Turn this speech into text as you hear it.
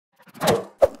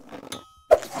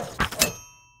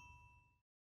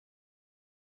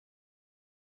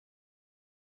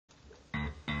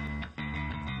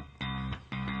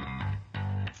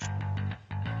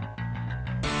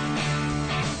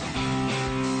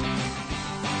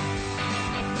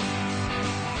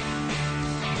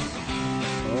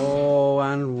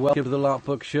welcome to the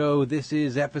LARPBook show. This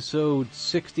is episode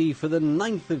 60 for the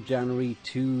 9th of January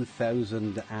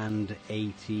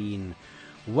 2018.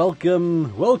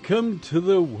 Welcome to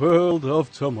the world of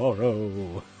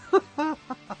tomorrow.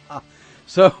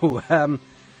 So,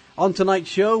 on tonight's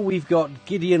show, we've got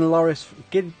Gideon Lawrence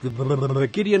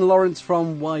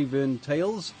from Wyvern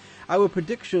Tales, our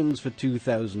predictions for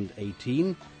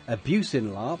 2018, abuse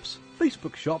in LARPs,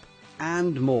 Facebook shop,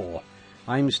 and more.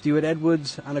 I'm Stuart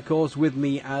Edwards, and of course with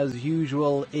me as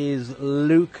usual is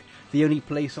Luke. The only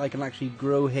place I can actually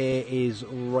grow hair is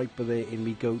right by there in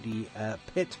my goatee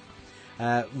pit.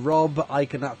 Rob, I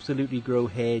can absolutely grow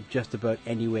hair just about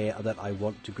anywhere that I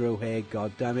want to grow hair,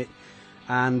 god damn it.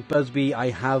 And Busby,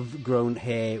 I have grown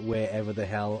hair wherever the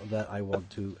hell that I want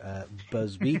to,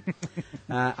 Busby.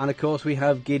 And of course we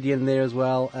have Gideon there as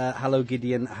well. Hello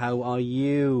Gideon, how are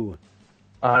you?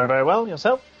 I'm very well,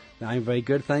 yourself? I'm very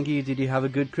good, thank you. Did you have a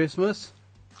good Christmas?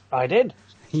 I did.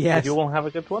 Yes. Did you all have a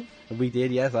good one? We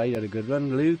did, yes. I had a good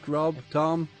one. Luke, Rob,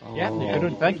 Tom? Yeah, good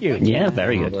one, thank you. Yeah,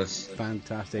 very good.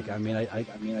 Fantastic. I mean, I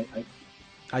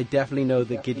definitely know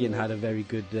that Gideon had a very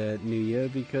good New Year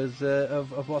because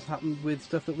of what's happened with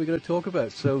stuff that we're going to talk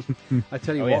about. So, I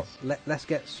tell you what, yes. Let's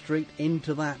get straight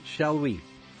into that, shall we?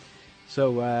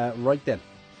 So, right then.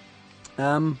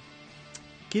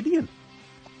 Gideon.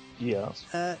 Yes.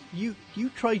 You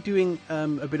tried doing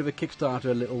a bit of a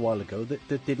Kickstarter a little while ago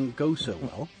that didn't go so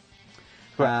well.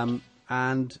 Correct.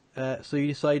 And so you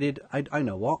decided, I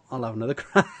know what, I'll have another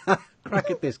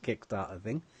crack at this Kickstarter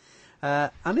thing.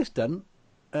 And it's done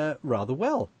rather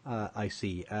well, I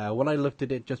see. When I looked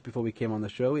at it just before we came on the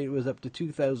show, it was up to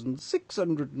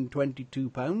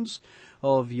 £2,622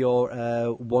 of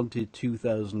your wanted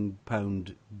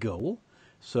 £2,000 goal.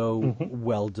 So,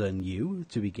 well done you,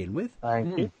 to begin with.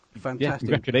 Thank you. Fantastic. Yeah,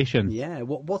 congratulations. Yeah,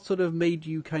 what sort of made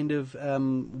you kind of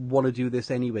want to do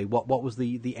this anyway? What was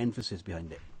the emphasis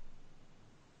behind it?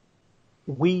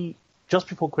 We, just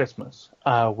before Christmas,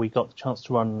 we got the chance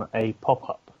to run a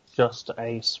pop-up, just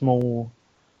a small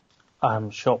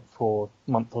shop for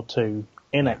a month or two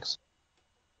in X.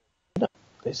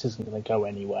 This isn't going to go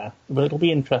anywhere, but it'll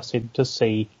be interesting to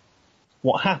see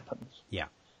what happens. Yeah.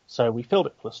 So we filled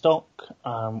it full of stock,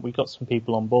 we got some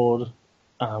people on board,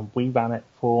 we ran it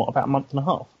for about a month and a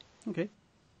half. Okay.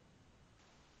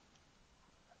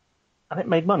 And it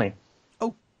made money.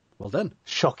 Oh, well done.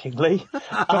 Shockingly.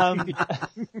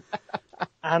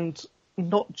 And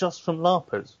not just from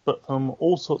LARPers, but from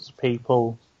all sorts of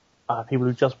people, people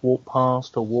who just walked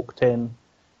past or walked in.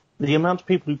 The amount of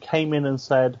people who came in and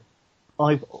said,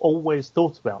 I've always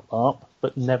thought about LARP,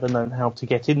 but never known how to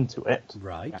get into it.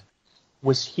 Right.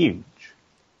 Was huge.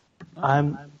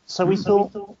 So we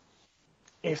thought,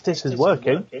 if this is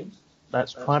working,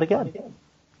 let's try it again.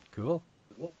 Cool.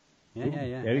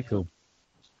 Yeah. Very cool.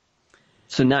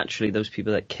 So naturally, those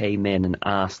people that came in and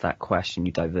asked that question,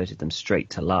 you diverted them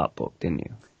straight to LARPBook, didn't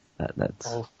you? That's...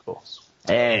 Of course.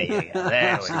 There you go.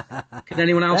 There we go. Can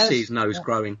anyone else see his nose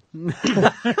growing?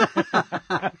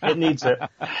 It needs it.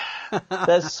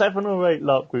 There's 7 or 8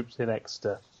 LARP groups in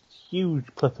Exeter. Huge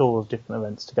plethora of different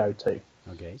events to go to.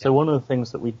 Okay. So one of the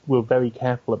things that we were very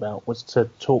careful about was to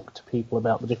talk to people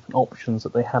about the different options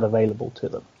that they had available to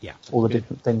them. Yeah. All the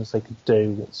different things they could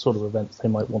do, what sort of events they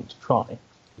might want to try.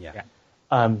 Yeah.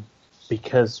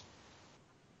 Because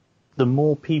the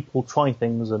more people try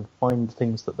things and find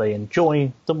things that they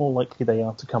enjoy, the more likely they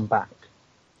are to come back.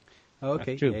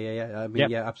 Okay. True. Yeah. I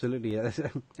mean, yeah, absolutely.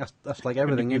 That's like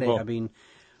everything, isn't it? I mean,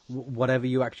 whatever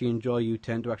you actually enjoy, you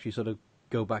tend to actually sort of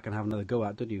go back and have another go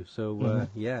at, don't you? So,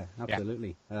 yeah,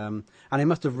 absolutely. And it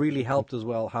must have really helped as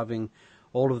well, having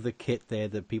all of the kit there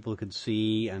that people could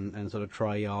see and sort of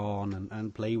try on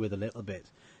and play with a little bit.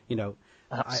 You know,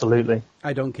 absolutely.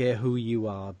 I don't care who you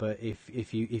are, but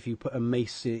if you put a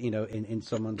mace, you know, in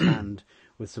someone's hand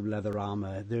with some leather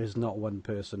armor, there is not one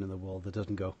person in the world that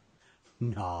doesn't go,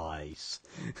 nice.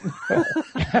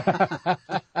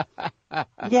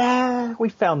 Yeah, we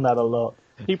found that a lot.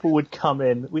 People would come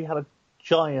in. We had a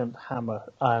giant hammer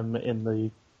in the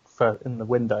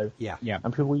window. Yeah.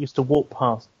 And people used to walk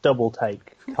past, double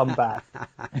take, come back,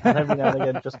 and every now and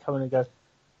again just come in and go,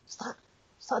 "Is that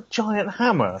a giant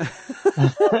hammer?"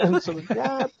 And sort of,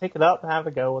 yeah, pick it up, have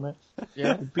a go on it.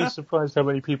 Yeah. You'd be surprised how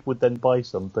many people would then buy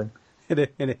something. Is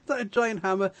that a giant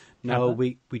hammer? No,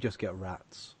 we just get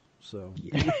rats. So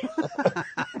Yeah.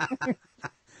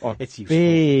 it's useful.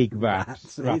 Big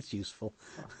rats. It's useful.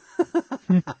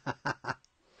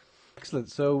 Excellent.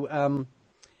 So,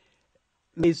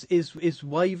 is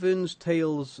Wyverns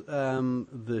Tales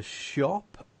the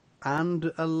shop and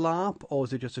a LARP, or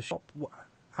is it just a shop?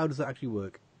 How does that actually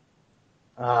work?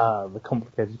 The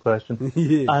complicated question.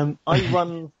 Yeah. I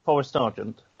run Forest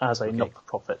Argent as a Okay.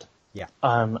 not-for-profit. Yeah.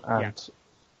 And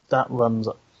that runs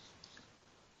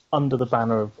under the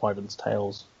banner of Wyverns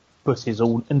Tales, but is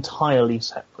all entirely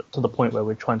separate to the point where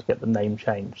we're trying to get the name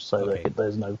changed so Okay. that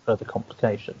there's no further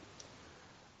complication.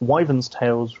 Wyverns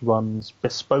Tales runs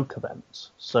bespoke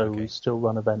events, so Okay. we still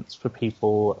run events for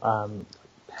people,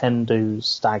 hen do's,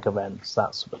 stag events,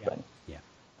 that sort of thing. Yeah.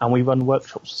 And we run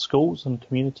workshops for schools and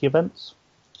community events.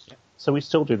 Yeah. So we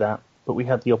still do that, but we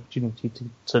had the opportunity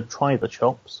to try the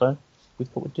shop, so we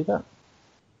thought we'd do that.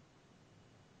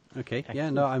 Okay. Yeah.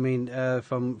 No. I mean,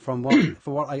 from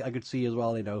what I could see as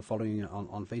well, following it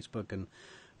on Facebook and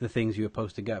the things you were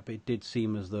posting up, it did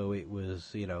seem as though it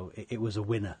was, it was a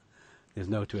winner. There's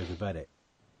no two ways about it.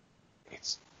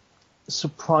 It's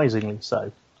surprisingly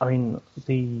so. I mean,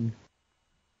 the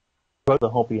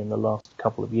hobby in the last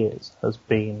couple of years has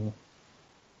been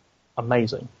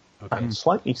amazing Okay. and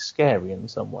slightly scary in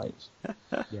some ways.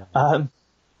 Yeah.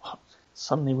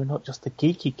 Suddenly we're not just the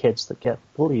geeky kids that get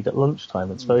bullied at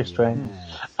lunchtime. It's very strange.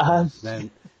 Yes.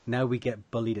 Now we get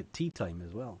bullied at tea time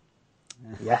as well.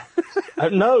 Yeah.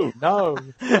 No.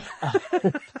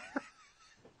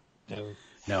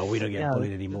 No, we don't get Yeah,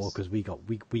 bullied anymore it's- because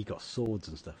we got swords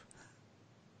and stuff.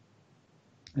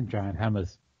 And giant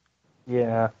hammers.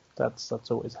 Yeah, that's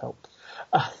always helped.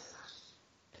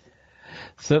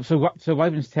 So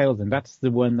Wyvern's Tales, then that's the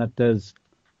one that does.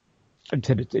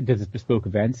 It does bespoke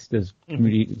events, does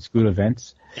community school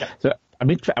events. Yeah. So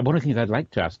one of the things I'd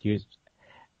like to ask you is,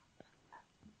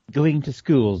 going to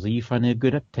schools, are you finding a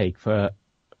good uptake from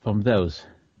those?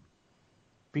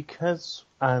 Because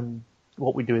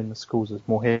what we do in the schools is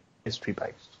more history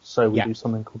based. So we do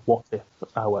something called What If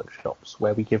workshops,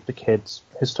 where we give the kids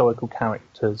historical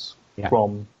characters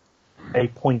from a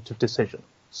point of decision,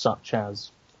 such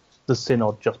as the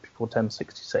synod just before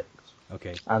 1066.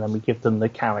 Okay. And then we give them the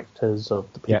characters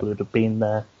of the people who have been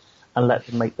there and let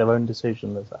them make their own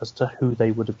decision as to who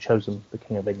they would have chosen the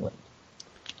King of England.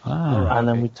 And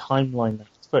then we timeline that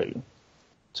through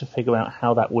to figure out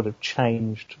how that would have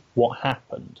changed what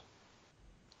happened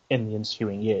in the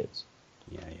ensuing years.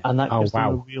 Yeah. And that gives them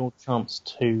a real chance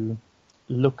to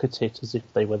look at it as if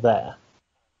they were there,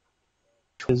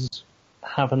 which is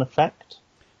have an effect.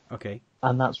 Okay.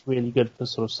 And that's really good for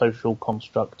sort of social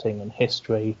constructing and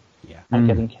history Yeah. and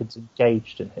getting kids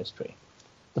engaged in history.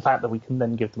 The fact that we can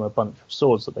then give them a bunch of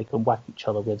swords that they can whack each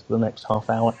other with for the next half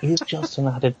hour is just an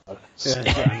added bonus.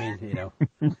 I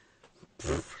mean,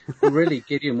 Well, really,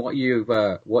 Gideon, what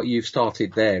you've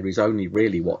started there is only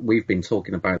really what we've been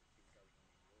talking about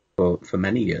for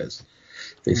many years.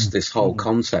 This whole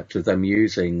concept of them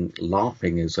using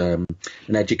LARPing as an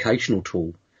educational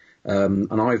tool.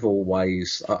 And I've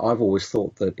always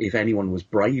thought that if anyone was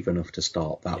brave enough to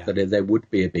start that there would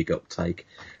be a big uptake.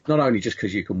 Not only just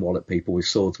because you can wallop people with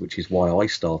swords, which is why I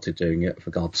started doing it, for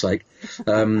God's sake,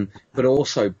 but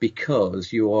also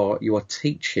because you are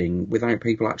teaching without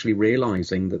people actually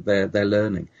realising that they're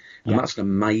learning. And that's an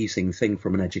amazing thing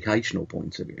from an educational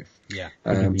point of view. Yeah.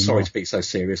 Sorry to be so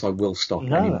serious. I will stop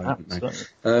No, anyway.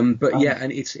 absolutely. But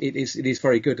and it is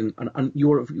very good. And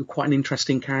you're quite an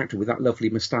interesting character with that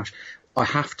lovely moustache. I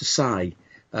have to say,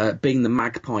 being the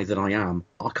magpie that I am,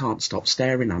 I can't stop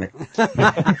staring at it.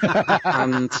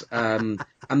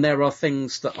 And there are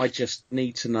things that I just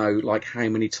need to know, like how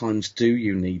many times do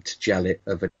you need to gel it?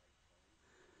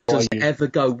 Does it ever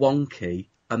go wonky?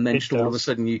 And then just all of a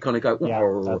sudden you kind of go,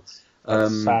 whoa.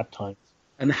 That's sad times.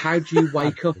 And how do you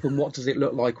wake up, and what does it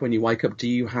look like when you wake up? Do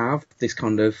you have this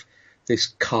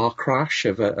car crash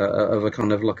of a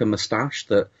kind of like a moustache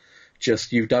that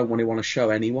just you don't want to show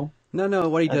anyone? No.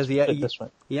 What he does, This way.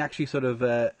 he actually sort of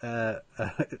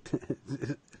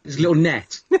His little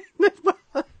net.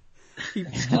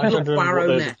 I don't know barrow what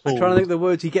those net. are I'm trying to think of the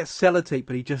words. He gets sellotape,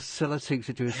 but he just sellotapes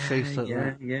it to his face. Like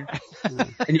that. Yeah.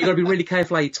 And you've got to be really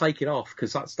careful how you take it off,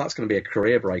 because that's going to be a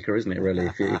career breaker, isn't it? Really,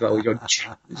 if you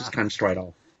just came straight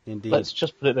off. Indeed. Let's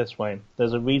just put it this way.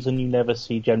 There's a reason you never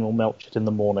see General Melchett in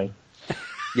the morning.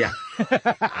 Yeah.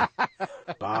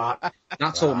 But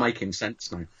that's all making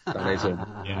sense now. That is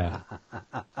all. Yeah.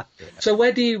 So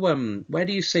where do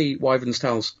you see Wyverns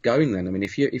Tales going then? I mean,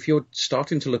 if you're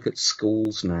starting to look at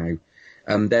schools now,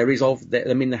 there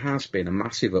has been a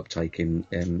massive uptake in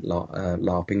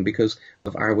LARPing because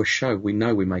of our show. We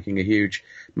know we're making a huge,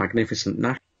 magnificent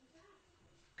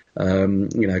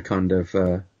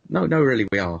really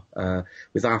we are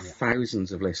with our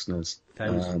thousands of listeners,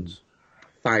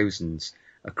 thousands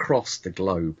across the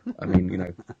globe. I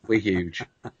mean, we're huge.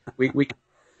 We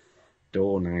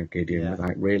door now, Gideon,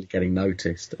 without really getting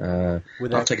noticed. I'll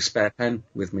take a spare pen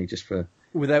with me just for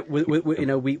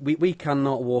we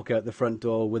cannot walk out the front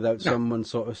door without someone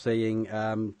sort of saying,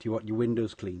 "Do you want your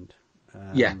windows cleaned?"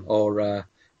 Or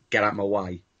get out my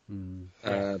way.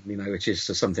 Which is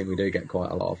something we do get quite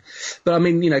a lot of. But I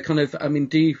mean,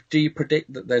 do you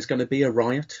predict that there's going to be a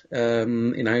riot?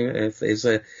 Is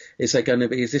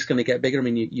this going to get bigger? I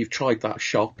mean, you've tried that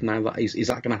shop now. Is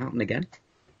that going to happen again?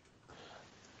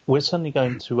 We're certainly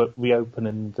going to reopen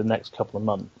in the next couple of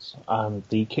months.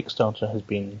 The Kickstarter has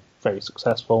been very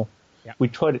successful. Yeah. We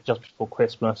tried it just before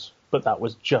Christmas, but that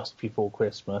was just before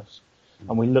Christmas.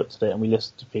 And we looked at it and we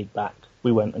listened to feedback.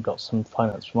 We went and got some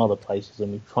finance from other places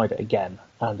and we tried it again,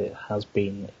 and it has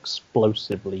been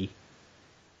explosively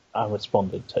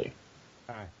responded to.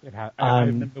 I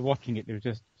remember watching it. It was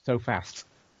just so fast.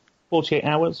 48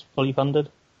 hours, fully funded.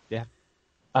 Yeah.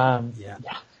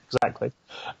 Yeah, exactly.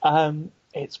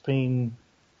 It's been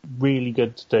really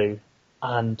good to do.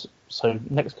 And so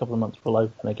next couple of months we'll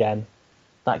open again.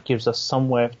 That gives us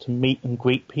somewhere to meet and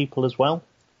greet people as well.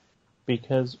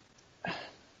 Because,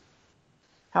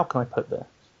 how can I put this?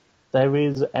 There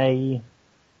is a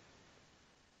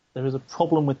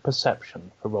problem with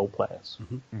perception for role players.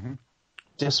 Mm-hmm. Mm-hmm.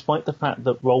 Despite the fact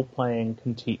that role playing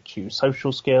can teach you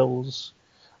social skills,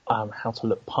 how to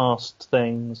look past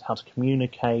things, how to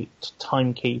communicate,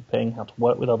 timekeeping, how to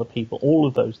work with other people, all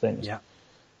of those things. Yeah.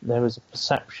 There is a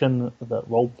perception that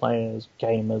role players,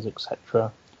 gamers,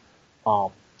 etc.,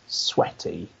 are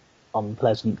sweaty,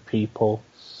 unpleasant people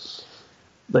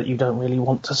that you don't really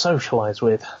want to socialise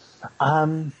with.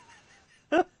 And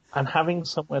having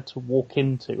somewhere to walk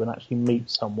into and actually meet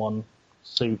someone,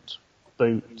 suit,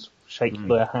 boot, shake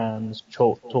their hands,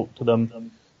 talk to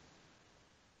them,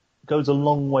 goes a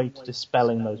long way to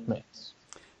dispelling those myths.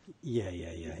 Yeah.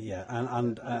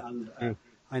 And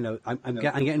I know I'm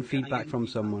getting feedback from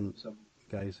someone,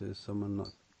 guys. Has someone not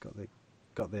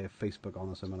got their Facebook on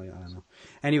or something like that? I don't know.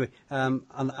 Anyway,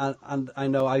 and I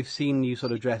know I've seen you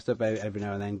sort of dressed up every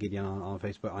now and then, Gideon, on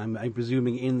Facebook. I'm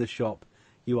presuming in the shop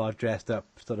you are dressed up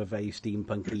sort of a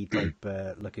steampunky type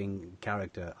looking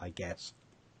character, I guess.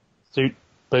 Suit,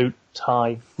 boot,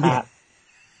 tie, hat,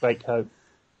 greatcoat.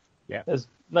 Yeah. There's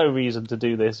no reason to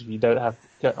do this if you get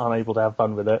unable to have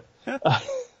fun with it.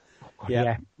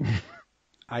 Yeah.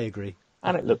 I agree.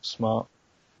 And it looks smart.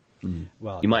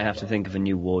 Well, you might have to think of a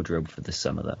new wardrobe for the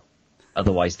summer, though.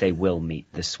 Otherwise, they will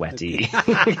meet the sweaty.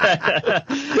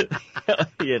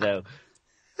 You know.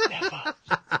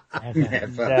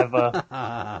 Never.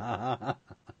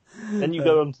 Then you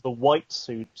go on to the white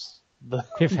suits, the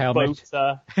Cliff helmet.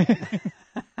 boater.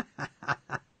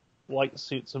 White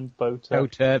suits and boater.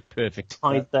 Boater, perfect.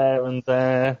 Tied there and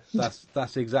there.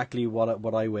 That's exactly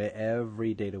what I wear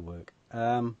every day to work.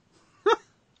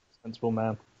 Sensible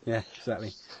man. Yeah,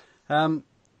 exactly.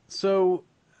 So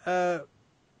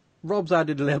Rob's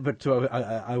added a little bit to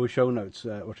our show notes,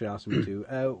 which he asked me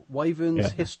to.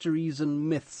 Wyverns, histories and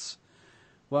myths.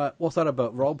 What's that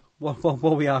about, Rob? What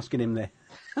were we asking him there?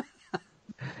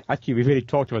 Actually, we really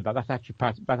talked about that.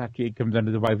 That actually comes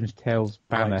under the Wyverns Tales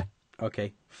banner. Right.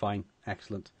 Okay, fine,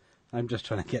 excellent. I'm just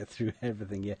trying to get through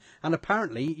everything here. And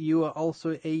apparently, you are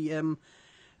also an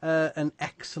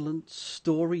excellent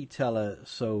storyteller.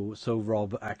 So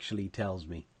Rob actually tells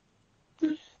me.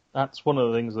 That's one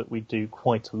of the things that we do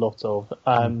quite a lot of.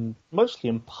 Mostly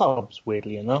in pubs,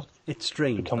 weirdly enough. It's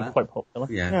strange. Become quite popular.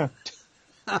 Yeah.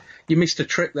 You missed a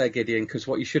trick there, Gideon, because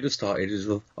what you should have started is,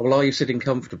 well, are you sitting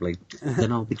comfortably?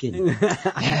 Then I'll begin.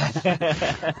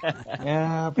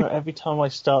 Yeah, but every time I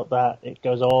start that, it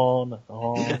goes on and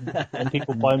on, and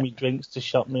people buy me drinks to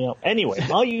shut me up. Anyway,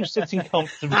 are you sitting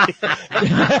comfortably?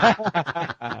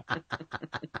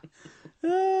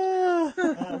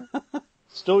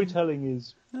 Storytelling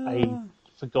is a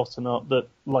forgotten art that,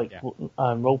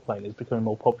 role-playing is becoming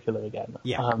more popular again.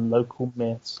 Yeah. Local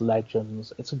myths,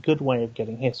 legends. It's a good way of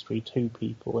getting history to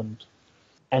people and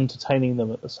entertaining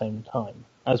them at the same time,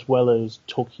 as well as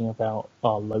talking about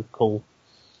our local...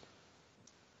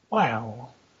 Wow,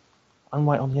 I'm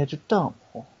right on the edge of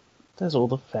Dartmoor. There's all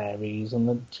the fairies and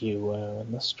the duer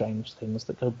and the strange things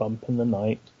that go bump in the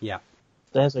night. Yeah.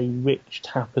 There's a rich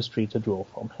tapestry to draw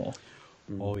from here.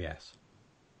 Oh, yes.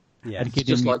 Yeah, it's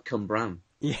just like Cumbran.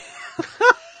 Yeah.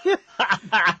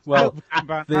 Well,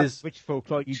 there's which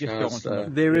folklore you just don't want to know.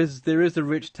 there is a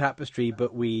rich tapestry, but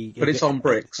it's on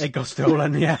bricks. It got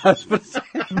stolen. Yeah. Oh,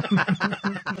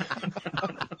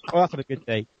 that's a good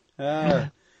day.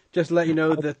 Just to let you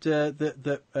know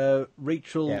that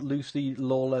Rachel Lucy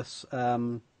Lawless,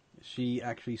 she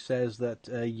actually says that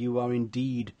you are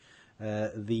indeed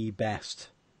the best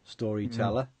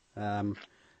storyteller.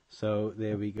 So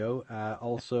there we go.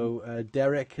 Also,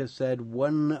 Derek has said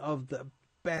one of the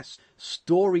best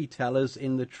storytellers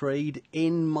in the trade,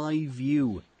 in my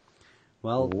view.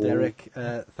 Well, Derek,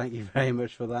 thank you very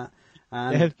much for that.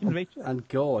 And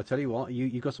go, I tell you what,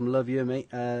 you got some love here, mate.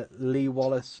 Lee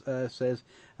Wallace says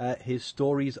his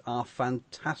stories are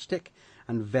fantastic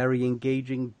and very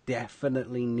engaging.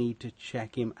 Definitely need to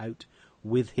check him out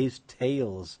with his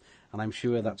tales. And I'm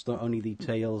sure that's not only the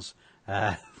tales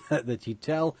that you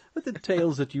tell, but the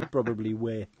tales that you probably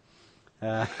wear.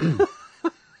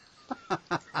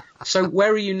 So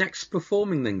where are you next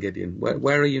performing then, Gideon?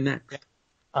 Where are you next?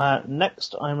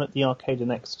 Next, I'm at the Arcade in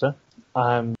Exeter.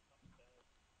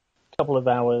 Couple of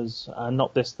hours,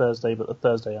 not this Thursday, but the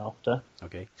Thursday after.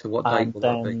 Okay. So what date will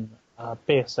that be? Then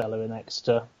Beer Cellar in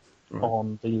Exeter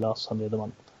on the last Sunday of the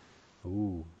month.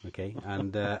 Ooh, okay.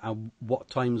 And what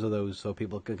times are those so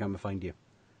people can come and find you?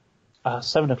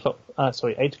 8 o'clock for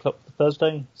the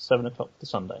Thursday, 7 o'clock for the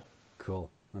Sunday. Cool.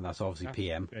 And that's obviously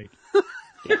PM.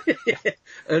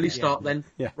 Early start then.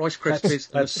 Yeah. Rice Krispies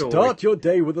and a Let's story. start your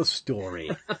day with a story.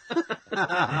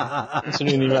 It's an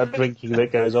amount of drinking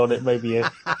that goes on. It may be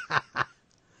a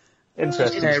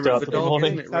interesting Hair of start the to the dog,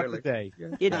 morning. isn't it, really?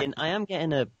 Gideon, I am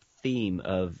getting a theme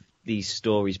of these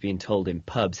stories being told in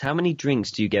pubs. How many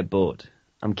drinks do you get bought?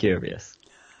 I'm curious.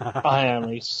 I am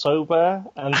a sober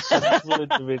and sensible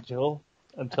individual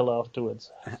until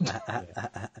afterwards.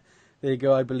 There you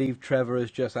go. I believe Trevor has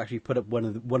just actually put up one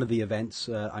of the events.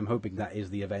 I'm hoping that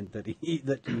is the event that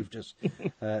you've just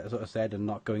sort of said, and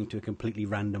not going to a completely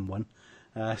random one.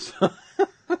 So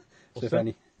if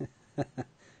any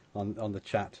on the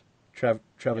chat,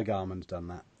 Trevor Garman's done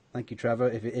that. Thank you,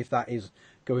 Trevor. If that is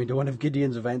going to one of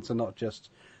Gideon's events and not just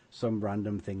some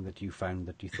random thing that you found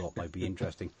that you thought might be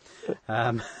interesting.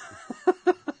 Yeah,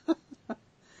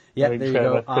 there you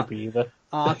go. Could be either.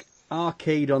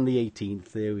 Arcade on the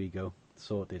 18th. There we go.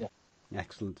 Sorted. Yeah.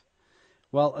 Excellent.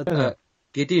 Well,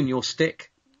 Gideon, your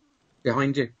stick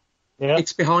behind you. Yeah.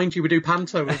 It's behind you. We do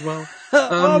panto as well.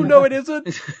 oh no, it isn't.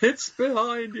 It's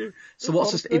behind you. So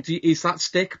is that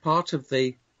stick part of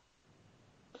the?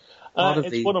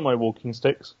 It's one of my walking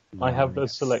sticks. I have a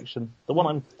selection. The one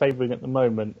I'm favouring at the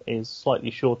moment is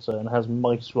slightly shorter and has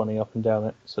mice running up and down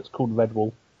it, so it's called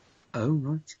Redwall. Oh,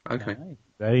 right. Okay. Nice.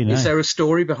 Very nice. Is there a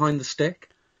story behind the stick?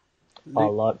 I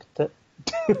liked it.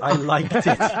 I liked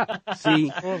it.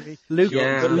 See, Luke.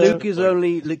 Yeah. But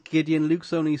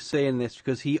Luke's only saying this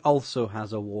because he also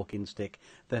has a walking stick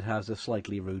that has a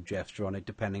slightly rude gesture on it,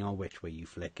 depending on which way you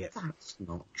flick it. That's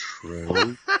not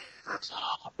true.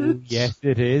 Yes,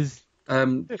 it is.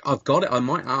 I've got it. I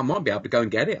might be able to go and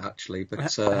get it actually, but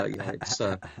it's.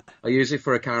 I use it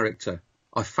for a character.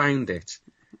 I found it,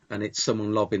 and it's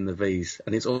someone lobbing the V's,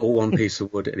 and it's all one piece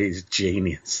of wood. It is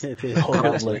genius. It is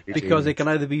Absolutely because genius. it can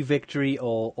either be victory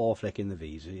or flicking the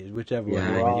V's, whichever one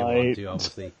you want to.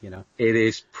 Obviously, you know. It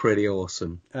is pretty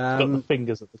awesome. It's got the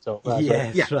fingers at the top. Right?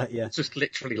 Yes, Yeah. right. Yeah. It's just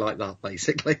literally like that,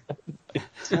 basically.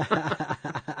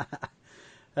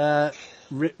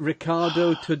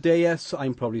 Ricardo Todeas,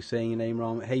 I'm probably saying your name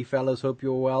wrong. Hey fellas, hope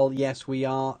you're well. Yes, we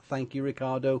are. Thank you,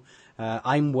 Ricardo.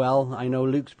 I'm well. I know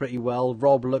Luke's pretty well.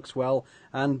 Rob looks well,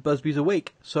 and Busby's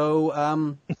awake.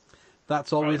 So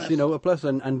that's always a plus.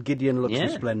 And Gideon looks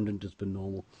resplendent as per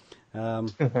normal.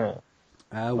 One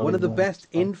of the best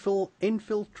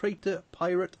infiltrator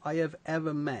pirate I have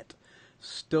ever met.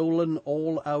 Stolen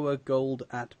all our gold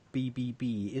at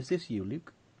BBB. Is this you,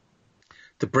 Luke?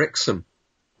 The Brixham.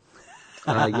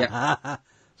 Yeah.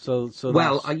 So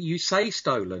well, you say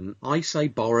stolen, I say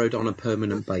borrowed on a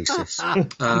permanent basis,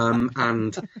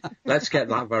 and let's get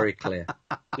that very clear.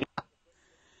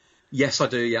 Yes, I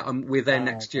do. Yeah, we're there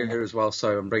next year as well,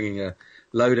 so I'm bringing a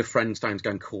load of friends down to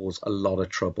go and cause a lot of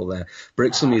trouble there.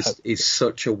 Brixham is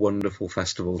such a wonderful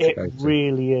festival to go to. It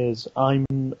really is.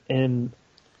 I'm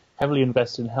heavily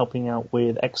invested in helping out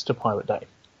with Extra Pirate Day.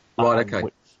 Right. Okay.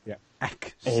 Which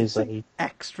is a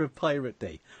extra pirate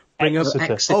day. Bring up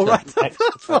Exeter. Oh right,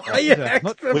 Extra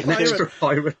extra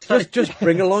pirate day. Just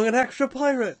bring along an extra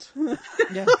pirate.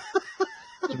 Yeah.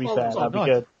 To be fair, that'd be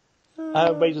good.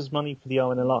 Raises money for the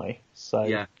RNLI, so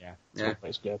it's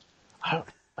always good. I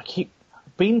keep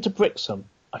been to Brixham.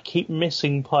 I keep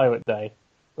missing Pirate Day,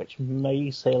 which may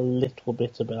say a little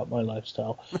bit about my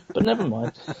lifestyle, but never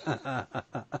mind.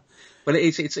 Well,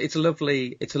 it's a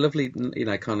lovely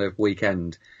kind of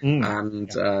weekend,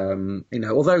 and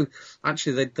although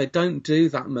actually they don't do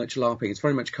that much LARPing, it's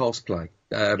very much cosplay,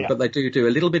 but they do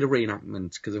a little bit of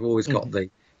reenactment because they've always got the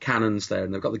cannons there,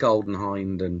 and they've got the Golden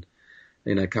Hind and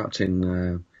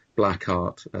Captain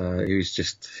Blackheart, who's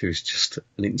just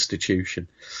an institution,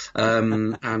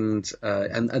 and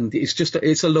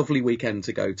it's a lovely weekend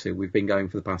to go to. We've been going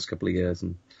for the past couple of years,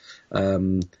 and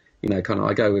I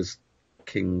go as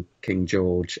King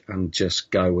George and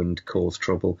just go and cause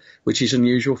trouble, which is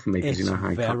unusual for me because you know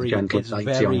how gentle it's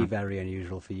very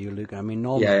unusual for you, Luke. I mean,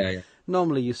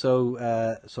 normally you're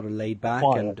so sort of laid back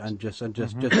and just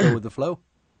go with the flow.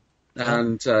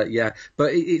 And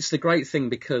but it's the great thing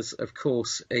because, of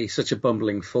course, he's such a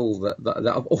bumbling fool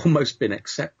that I've almost been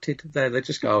accepted there. They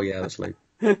just go, "Oh yeah, that's Luke."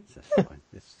 That's fine.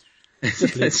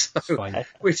 It's fine.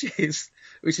 Which is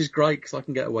great because I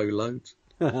can get away with loads.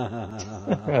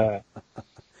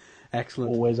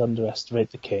 Excellent. Always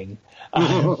underestimate the king.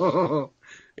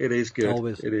 It is good.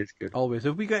 Always. It is good. Always.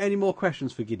 Have we got any more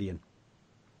questions for Gideon?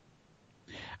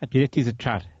 Okay, let's use a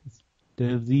chat.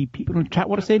 Do the people in the chat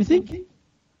want to say anything?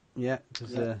 Yeah.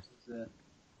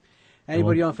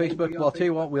 Anybody on Facebook? Well, I'll tell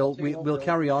you what. We'll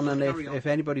carry on, and if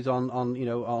anybody's on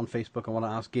Facebook and want to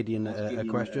ask Gideon a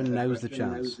question, now's the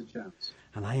chance.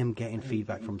 And I am getting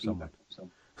feedback from someone.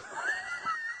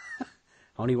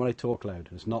 Only when I talk loud.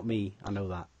 It's not me. I know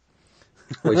that.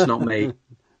 Well, it's not me.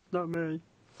 Not me.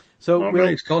 So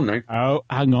it's gone now. Oh,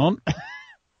 hang on.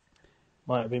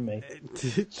 Might have been me.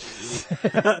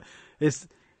 Is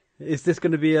this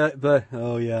going to be the?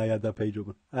 Oh yeah, I had that page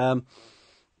open.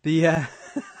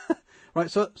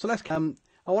 Right. So let's.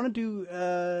 I want to do.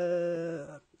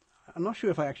 I'm not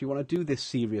sure if I actually want to do this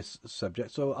serious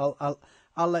subject. So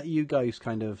I'll let you guys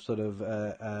kind of sort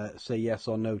of say yes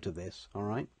or no to this. All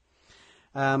right.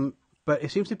 But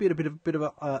it seems to be a bit of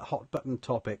a hot button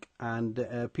topic, and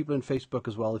people in Facebook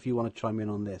as well. If you want to chime in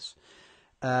on this,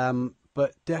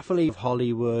 but definitely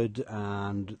Hollywood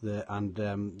and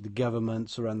the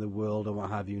governments around the world and what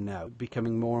have you now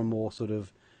becoming more and more sort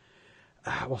of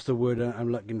what's the word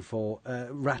I'm looking for?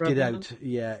 Ratted out.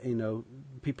 Yeah,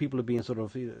 people are being sort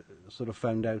of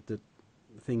found out that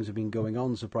things have been going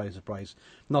on. Surprise, surprise.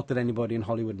 Not that anybody in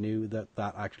Hollywood knew that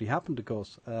actually happened, of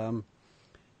course.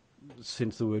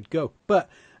 Since the word go, but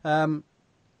and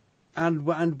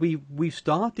we've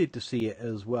started to see it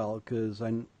as well, because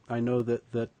I know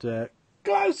that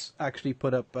Klaus actually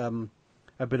put up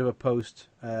a bit of a post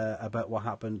about what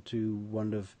happened to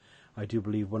one of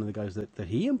the guys that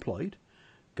he employed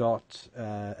got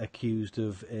accused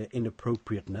of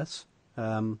inappropriateness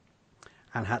and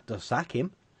had to sack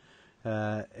him,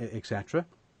 etc.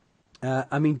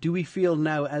 I mean, do we feel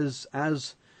now as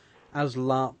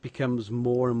LARP becomes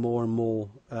more and more and more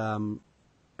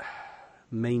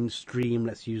mainstream,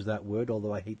 let's use that word,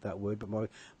 although I hate that word, but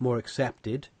more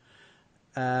accepted,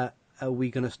 are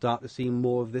we going to start to see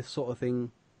more of this sort of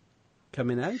thing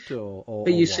coming out? Or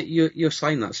you're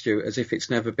saying that, Stuart, as if it's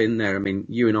never been there. I mean,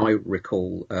 you and I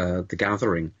recall The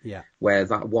Gathering, where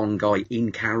that one guy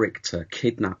in character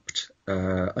kidnapped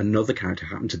another character,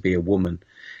 happened to be a woman,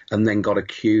 and then got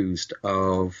accused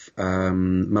of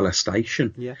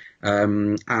molestation. Yeah.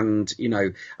 And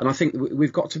I think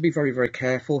we've got to be very, very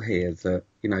careful here that,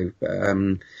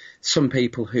 some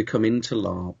people who come into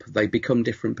LARP, they become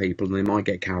different people and they might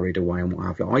get carried away and what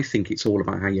have you. I think it's all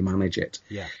about how you manage it.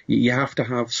 Yeah. You have to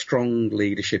have strong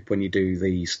leadership when you do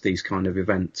these kind of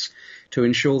events to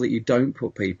ensure that you don't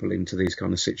put people into these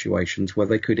kind of situations where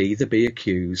they could either be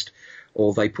accused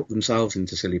or they put themselves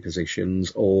into silly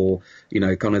positions, or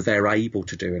kind of they're able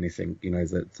to do anything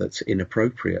that's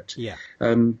inappropriate. Yeah.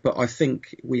 But I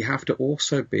think we have to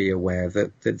also be aware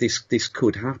that this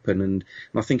could happen, and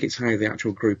I think it's how the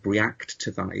actual group react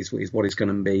to that is what is going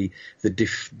to be the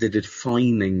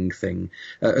defining thing.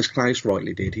 As Klaus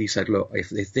rightly did, he said, "Look, if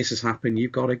this has happened,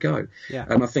 you've got to go." Yeah.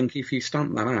 And I think if you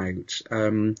stamp that out,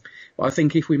 I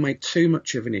think if we make too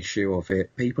much of an issue of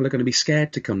it, people are going to be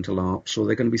scared to come to LARPs, or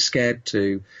they're going to be scared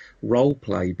to role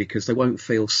play because they won't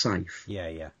feel safe.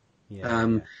 Yeah.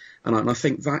 And I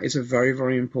think that is a very,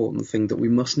 very important thing that we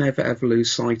must never ever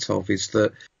lose sight of, is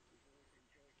that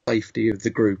safety of the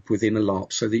group within a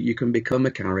LARP, so that you can become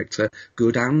a character,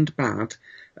 good and bad,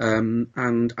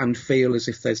 and feel as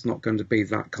if there's not going to be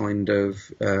that kind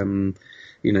of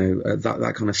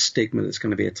that kind of stigma that's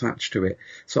going to be attached to it.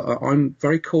 So I'm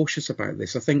very cautious about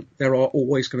this. I think there are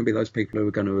always going to be those people who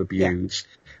are going to abuse.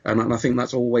 Yeah. And I think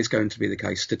that's always going to be the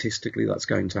case. Statistically, that's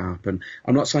going to happen.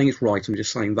 I'm not saying it's right. I'm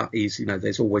just saying that is,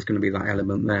 there's always going to be that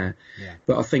element there. Yeah.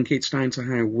 But I think it's down to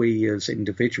how we as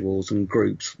individuals and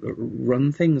groups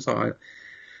run things. I'm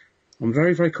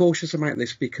very, very cautious about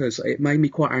this because it made me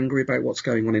quite angry about what's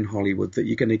going on in Hollywood, that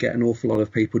you're going to get an awful lot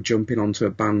of people jumping onto a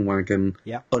bandwagon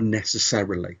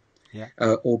unnecessarily,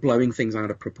 or blowing things out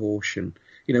of proportion.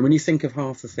 When you think of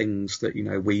half the things that,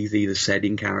 we've either said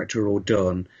in character or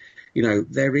done,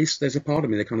 there's a part of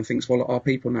me that kind of thinks, well, are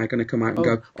people now going to come out and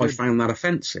go, I found that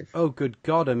offensive? Oh, good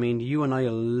God! I mean, you and I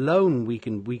alone, we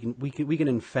can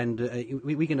offend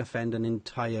an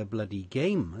entire bloody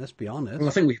game. Let's be honest. Well,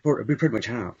 I think we pretty much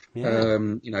have. Yeah.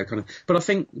 But I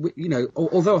think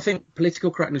although I think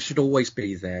political correctness should always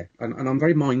be there, and I'm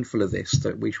very mindful of this,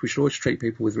 that we should always treat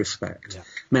people with respect,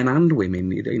 men and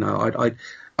women.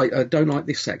 I don't like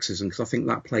this sexism, because I think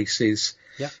that places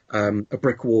a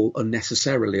brick wall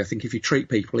unnecessarily. I think if you treat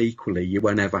people equally, you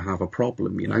won't ever have a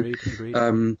problem, Agreed.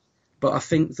 But I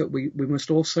think that we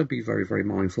must also be very, very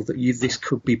mindful that this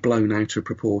could be blown out of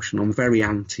proportion. I'm very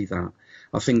anti that.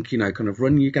 I think, kind of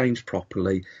run your games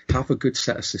properly, have a good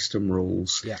set of system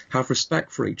rules, have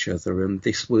respect for each other, and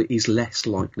this is less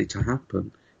likely to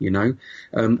happen.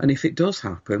 And if it does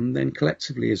happen, then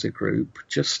collectively as a group,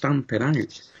 just stamp it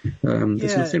out.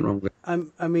 There's nothing wrong with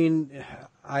it.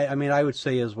 I would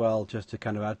say as well, just to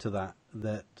kind of add to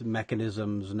that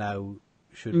mechanisms now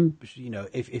should,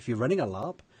 if you're running a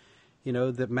LARP,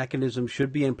 the mechanism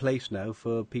should be in place now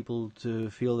for people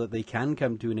to feel that they can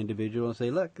come to an individual and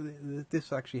say, look,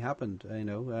 this actually happened,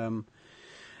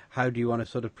 how do you want to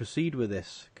sort of proceed with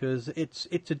this? Because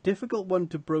it's a difficult one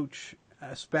to broach,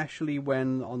 especially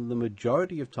when on the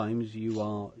majority of times you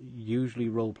are usually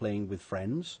role-playing with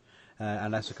friends,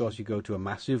 unless, of course, you go to a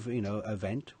massive,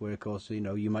 event where, of course,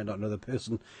 you might not know the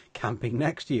person camping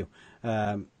next to you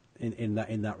in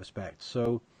that respect.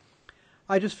 So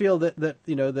I just feel that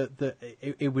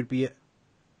it would be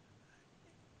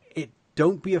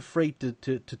don't be afraid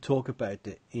to talk about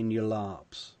it in your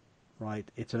LARPs, right?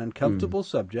 It's an uncomfortable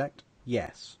subject,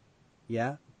 yes,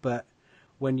 but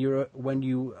when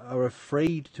you are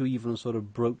afraid to even sort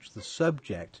of broach the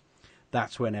subject,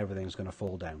 that's when everything's going to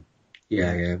fall down.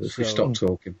 Yeah. If we stop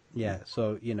talking. Yeah.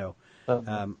 So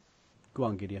go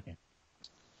on, Gideon. Yeah.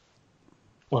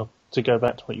 Well, to go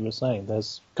back to what you were saying,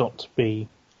 there's got to be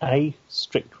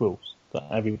strict rules that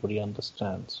everybody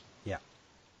understands. Yeah.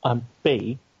 And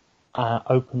B,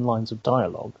 open lines of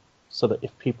dialogue, so that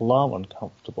if people are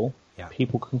uncomfortable,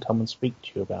 people can come and speak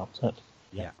to you about it.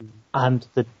 Yeah. And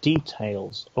the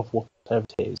details of whatever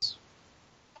it is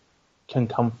can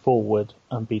come forward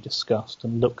and be discussed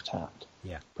and looked at.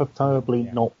 Yeah. Preferably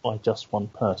not by just one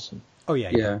person. Oh,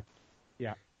 yeah.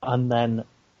 And then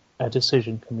a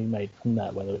decision can be made from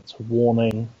there, whether it's a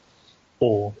warning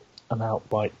or an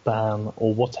outright ban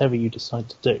or whatever you decide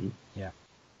to do. Yeah.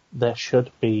 There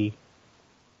should be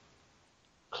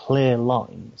clear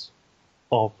lines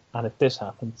of, and if this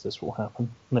happens, this will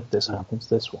happen, and if this happens,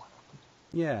 this will happen.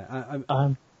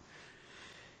 Yeah.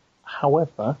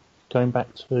 However, going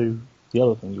back to the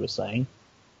other thing you were saying,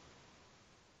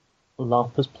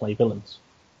 LARPers play villains.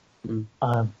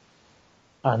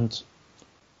 And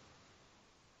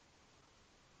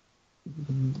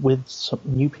with some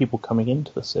new people coming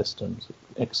into the systems,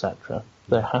 etc.,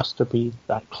 there has to be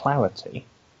that clarity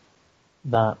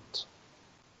that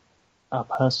a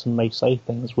person may say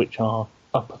things which are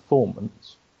a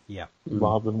performance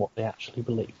rather than what they actually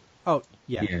believe. Oh,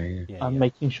 yeah. And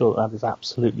making sure that is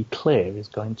absolutely clear is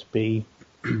going to be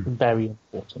very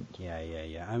important.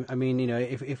 Yeah. I mean,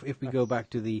 if we go back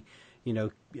to the,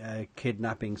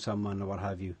 kidnapping someone or what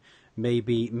have you,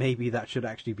 maybe that should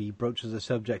actually be broached as a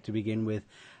subject to begin with.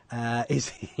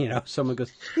 Someone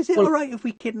goes, is it all right if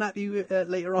we kidnap you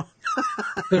later on?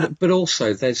 but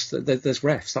also there's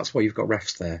refs. That's why you've got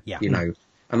refs there. Yeah.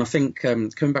 And I think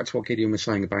coming back to what Gideon was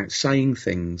saying about saying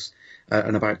things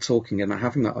and about talking and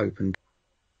having that open,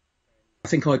 I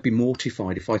think I'd be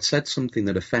mortified if I'd said something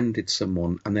that offended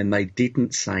someone and then they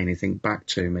didn't say anything back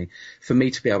to me. For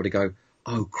me to be able to go,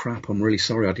 oh crap, I'm really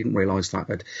sorry, I didn't realise that.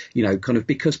 Kind of,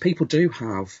 because people do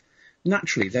have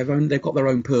naturally they've got their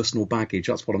own personal baggage.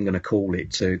 That's what I'm going to call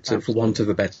it, for want of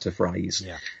a better phrase.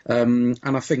 Yeah. And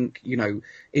I think in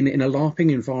a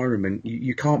LARPing environment,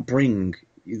 you can't bring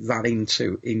that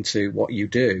into what you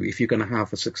do if you're going to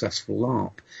have a successful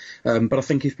LARP. But I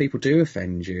think if people do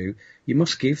offend you, you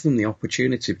must give them the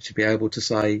opportunity to be able to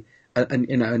say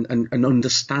and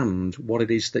understand what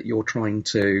it is that you're trying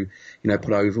to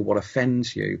put over, what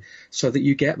offends you, so that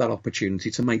you get that opportunity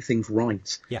to make things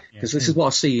right. Yeah. Because this is what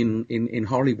I see in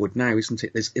Hollywood now, isn't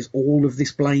it? There's all of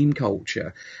this blame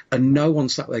culture, and no one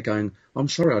sat there going, I'm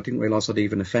sorry, I didn't realise I'd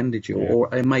even offended you. Or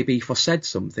maybe if I said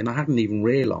something, I hadn't even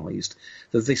realised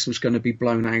that this was going to be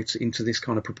blown out into this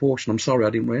kind of proportion. I'm sorry, I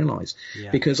didn't realise.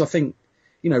 Yeah. Because I think,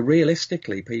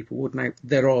 realistically, people would know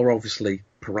there are obviously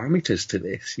parameters to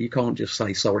this. You can't just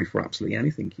say sorry for absolutely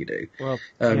anything you do. Well,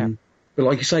 but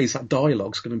like you say, that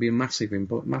dialogue's going to be massively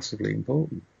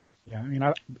important. Yeah, I mean,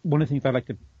 one of the things I'd like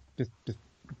to just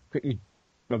quickly,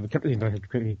 well, a couple of things I'd like to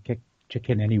quickly check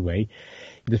in anyway.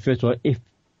 The first one, if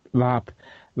LARP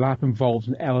involves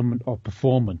an element of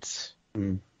performance,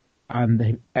 and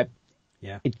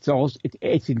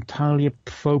it's entirely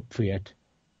appropriate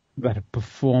that a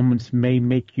performance may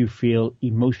make you feel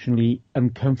emotionally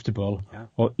uncomfortable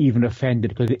or even offended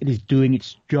because it is doing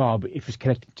its job if it's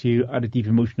connected to you at a deep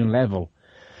emotional level.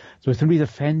 So if somebody's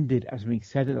offended as being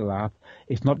said at a LARP,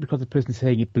 it's not because the person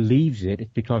saying it believes it,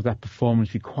 it's because that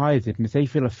performance requires it. And if they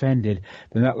feel offended,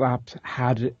 then that LARP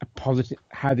had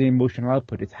an emotional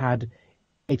output. It's had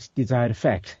its desired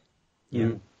effect.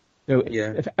 Yeah. So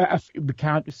if we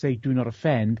can't just say do not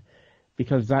offend,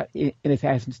 because that, in its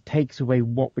essence, takes away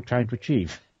what we're trying to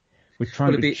achieve. We're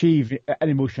trying to achieve an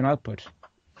emotional output.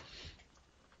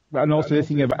 And also the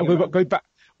thing about going back,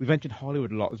 we mentioned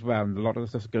Hollywood a lot as well, and a lot of the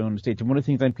stuff's going on the stage. And one of the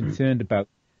things I'm concerned about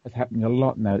that's happening a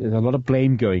lot now, there's a lot of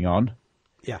blame going on.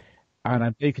 Yeah. And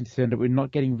I'm very concerned that we're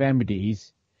not getting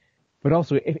remedies. But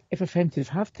also, if offences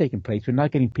have taken place, we're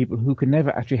not getting people who can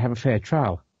never actually have a fair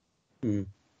trial.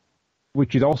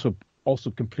 Which is also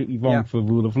completely wrong for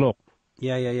rule of law.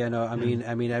 Yeah. No, I mean,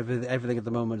 everything at the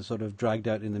moment is sort of dragged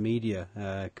out in the media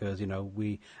because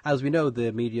as we know,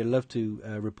 the media love to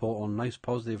report on nice,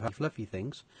 positive, fluffy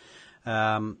things,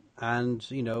 and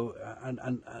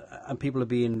people are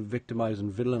being victimized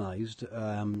and villainized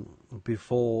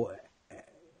before,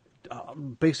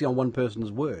 basically on one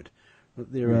person's word.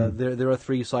 There are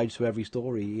three sides to every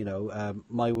story.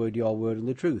 My word, your word, and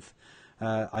the truth.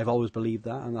 I've always believed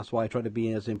that, and that's why I try to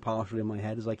be as impartial in my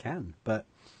head as I can. But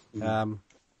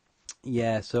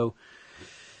so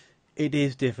it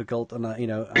is difficult, and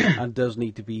and does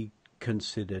need to be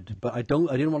considered. But I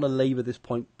didn't want to labour this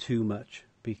point too much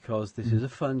because this is a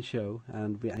fun show,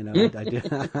 and I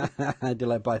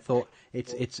thought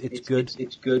it's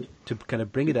good to kind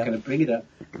of bring it up, and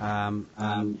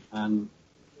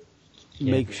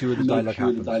make sure the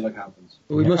dialogue happens.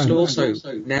 We must also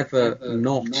never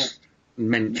not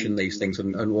mention these things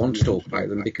and want to talk about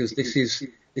them, because this is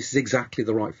exactly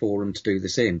the right forum to do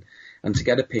this in, and to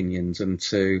get opinions and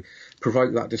to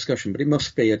provoke that discussion. But it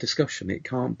must be a discussion. It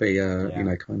can't be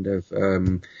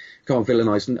can't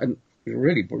villainise. And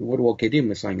really, what Gideon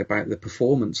was saying about the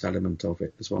performance element of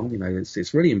it as well.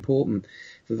 It's really important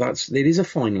that it is a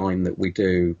fine line that we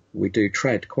do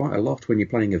tread quite a lot when you're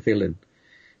playing a villain,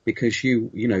 because you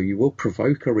will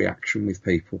provoke a reaction with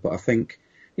people. But I think,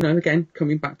 again,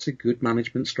 coming back to good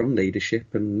management, strong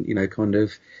leadership, and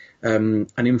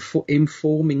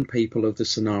informing people of the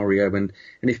scenario, and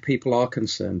if people are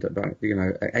concerned about,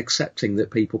 accepting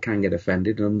that people can get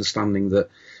offended and understanding that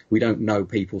we don't know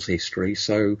people's history.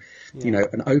 So,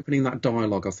 and opening that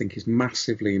dialogue, I think, is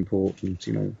massively important.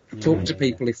 Talk to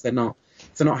people if they're not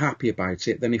happy about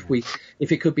it. Then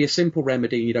if it could be a simple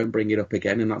remedy and you don't bring it up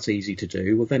again, and that's easy to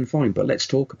do, well then fine. But let's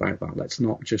talk about that. Let's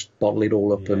not just bottle it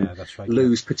all up and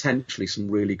lose potentially some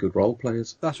really good role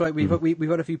players. That's right. We've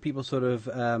got a few people sort of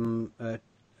coming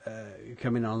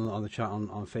on the chat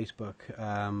on Facebook.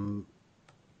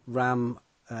 Ram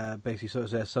basically sort of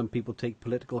says some people take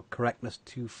political correctness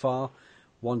too far,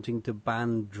 wanting to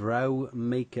ban drow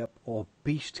makeup or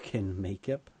beastkin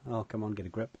makeup. Oh, come on, get a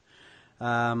grip.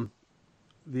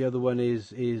 The other one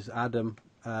is Adam,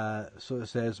 sort of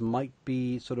says, might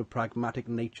be sort of pragmatic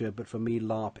nature, but for me,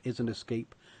 LARP is an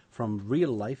escape from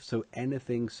real life, so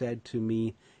anything said to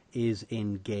me is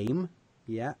in-game.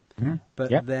 Yeah. Mm-hmm.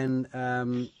 But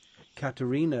then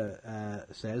Katerina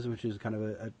says, which is kind of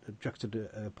a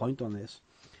juxtaposed point on this,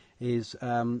 is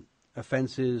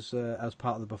offences as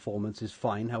part of the performance is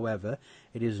fine. However,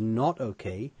 it is not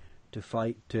okay to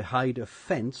hide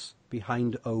offence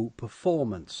behind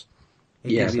performance.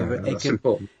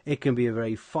 It can be a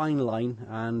very fine line,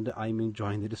 and I'm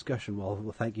enjoying the discussion.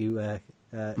 Well, thank you,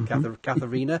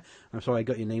 Katharina. I'm sorry I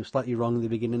got your name slightly wrong in the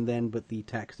beginning then, but the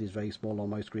text is very small on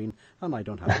my screen, and I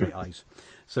don't have great eyes.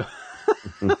 So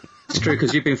it's true,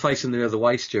 because you've been facing the other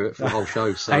way, Stuart, for the whole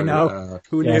show. So I know.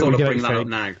 Who knew? I thought I'd bring that up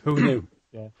now. Who knew?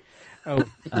 Yeah. Oh,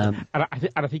 and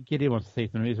I think Gideon wants to say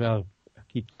something as well.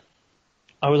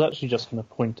 I was actually just going to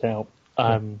point out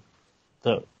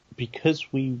that because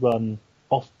we run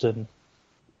often,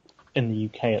 in the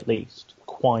UK at least,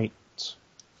 quite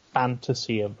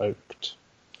fantasy evoked,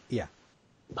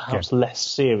 perhaps less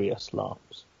serious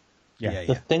LARPs.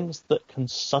 The things that can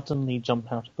suddenly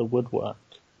jump out of the woodwork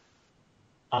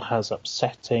as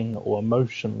upsetting or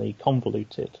emotionally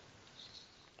convoluted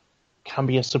can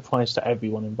be a surprise to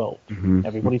everyone involved. Mm-hmm.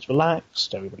 Everybody's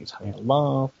relaxed, everybody's having a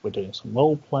laugh, we're doing some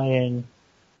role playing,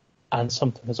 and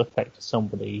something has affected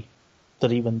somebody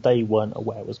that even they weren't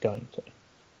aware was going to.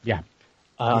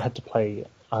 I had to play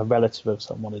a relative of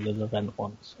someone in an event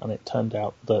once, and it turned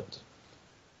out that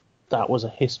that was a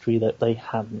history that they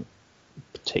hadn't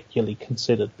particularly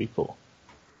considered before.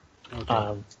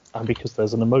 Okay. And because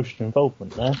there's an emotional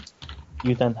involvement there,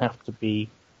 you then have to be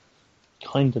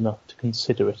kind enough to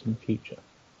consider it in the future.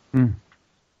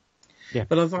 Yeah.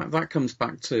 But that comes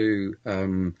back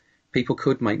to people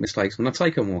could make mistakes. And I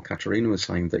take on what Katerina was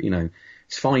saying, that,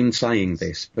 it's fine saying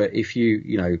this, but if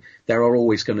there are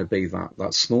always going to be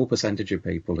that small percentage of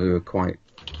people who are quite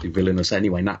villainous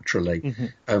anyway, naturally,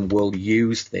 and will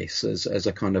use this as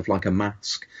a kind of like a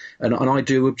mask. And I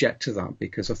do object to that,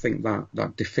 because I think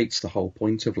that defeats the whole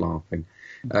point of LARPing.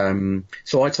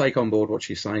 So I take on board what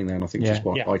she's saying there, and I think she's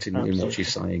quite right in what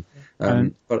she's saying.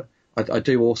 But I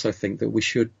do also think that we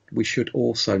should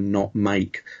also not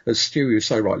make, as Stu was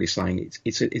so rightly saying,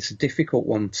 it's a difficult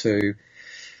one to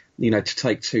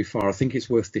take too far. I think it's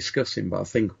worth discussing, but I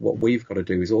think what we've got to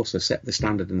do is also set the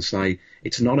standard and say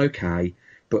it's not okay,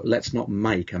 but let's not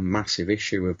make a massive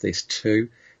issue of this too.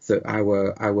 That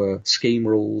our scheme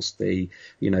rules, the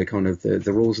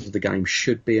rules of the game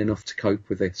should be enough to cope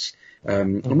with this.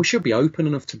 And we should be open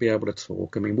enough to be able to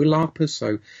talk. I mean, we're LARPers,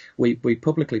 so we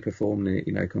publicly perform,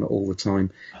 kind of all the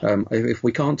time. If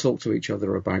we can't talk to each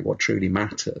other about what truly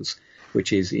matters,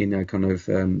 which is, kind of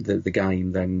the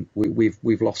game, then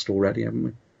we've lost already, haven't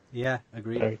we? Yeah,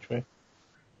 agreed. Very true.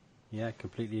 Yeah,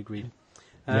 completely agreed.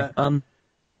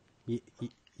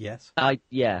 Yes.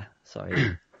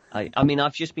 Sorry. I mean,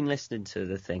 I've just been listening to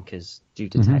the thinkers due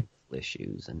to technical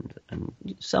issues, and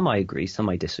some I agree, some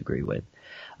I disagree with.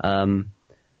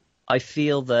 I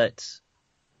feel that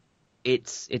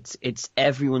it's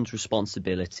everyone's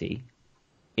responsibility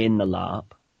in the LARP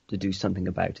to do something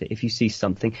about it. If you see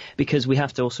something, because we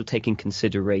have to also take in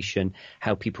consideration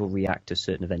how people react to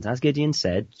certain events. As Gideon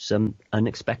said, some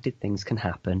unexpected things can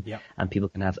happen, and people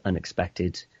can have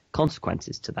unexpected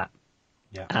consequences to that.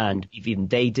 Yeah. And if even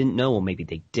they didn't know, or maybe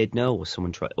they did know, or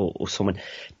someone tried, or someone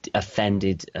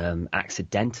offended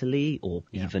accidentally, or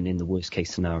even in the worst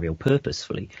case scenario,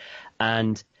 purposefully.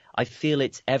 And I feel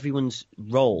it's everyone's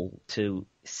role to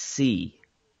see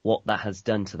what that has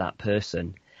done to that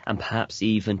person, and perhaps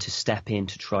even to step in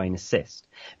to try and assist.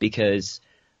 Because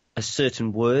a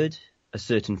certain word, a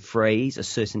certain phrase, a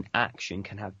certain action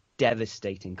can have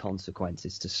devastating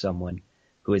consequences to someone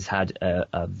who has had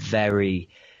a very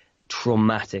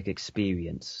traumatic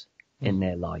experience in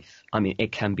their life. I mean,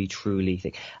 it can be truly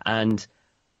thick. And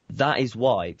that is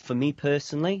why, for me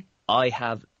personally, I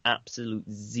have absolute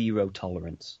zero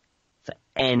tolerance for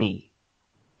anything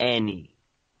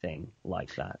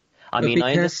like that. I mean,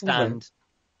 I understand.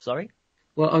 Sorry?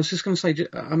 Well, I was just going to say,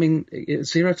 I mean,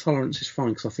 zero tolerance is fine,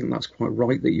 because I think that's quite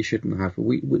right that you shouldn't have.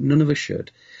 None of us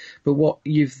should. But what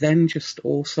you've then just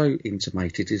also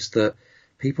intimated is that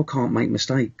people can't make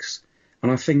mistakes.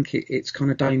 And I think it's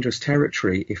kind of dangerous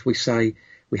territory if we say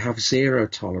we have zero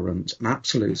tolerance, an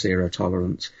absolute zero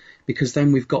tolerance, because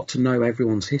then we've got to know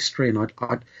everyone's history. And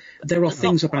there are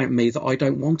things about me that I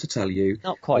don't want to tell you.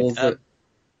 Not quite. Or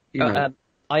that,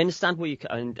 I understand what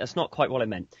and that's not quite what I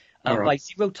meant. Right. By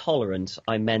zero tolerance,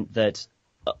 I meant that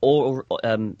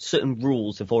certain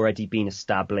rules have already been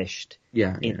established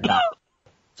in that.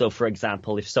 So, for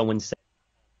example, if someone says,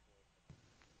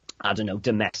 I don't know,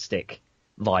 domestic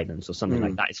violence or something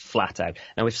like that, is flat out.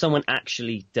 Now, if someone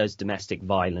actually does domestic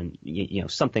violence,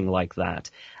 something like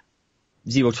that,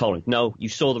 zero tolerance. No, you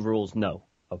saw the rules. No.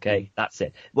 Okay, that's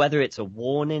it. Whether it's a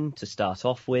warning to start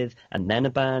off with and then a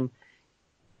ban,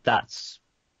 that's,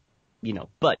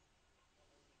 but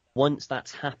once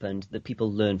that's happened, the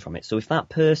people learn from it. So if that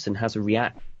person has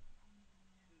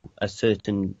a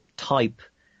certain type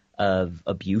of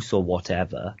abuse or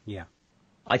whatever,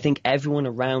 I think everyone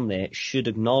around there should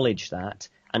acknowledge that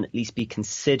and at least be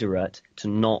considerate to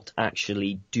not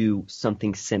actually do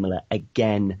something similar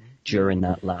again during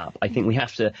that lab. I think we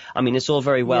have to, I mean, it's all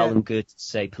very well and good to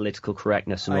say political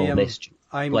correctness and all this,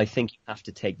 but I think you have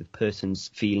to take the person's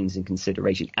feelings in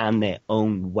consideration and their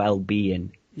own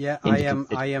well-being. Yeah, I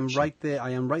am right there.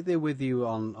 I am right there with you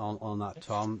on that,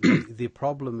 Tom. The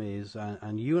problem is,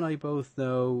 and you and I both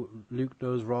know, Luke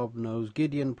knows, Rob knows,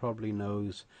 Gideon probably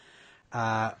knows,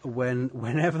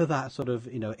 whenever that sort of,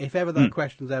 if ever that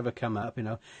question's ever come up,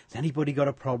 has anybody got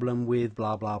a problem with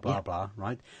blah, blah, blah, blah,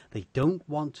 right? They don't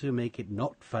want to make it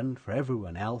not fun for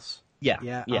everyone else.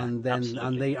 And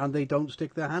they don't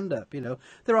stick their hand up,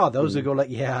 There are those that go like,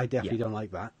 I definitely don't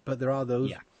like that. But there are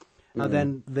those, and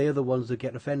then they're the ones that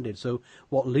get offended. So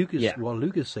what Luke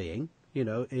is saying,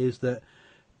 is that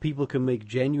people can make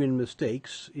genuine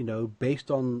mistakes,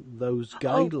 based on those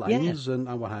guidelines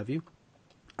and what have you.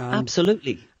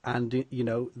 Absolutely. And,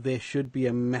 there should be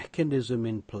a mechanism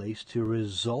in place to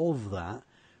resolve that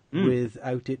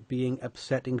without it being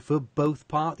upsetting for both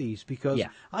parties, because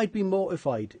I'd be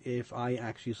mortified if I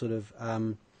actually sort of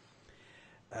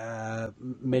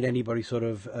made anybody sort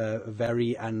of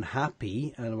very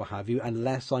unhappy and what have you,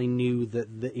 unless I knew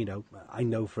that you know, I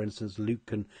know, for instance, Luke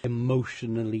can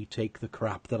emotionally take the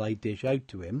crap that I dish out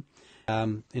to him.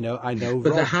 You know, I know.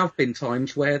 But there have been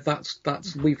times where that's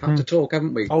we've had to talk,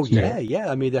 haven't we? Oh yeah.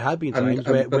 I mean, there have been times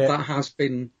where that has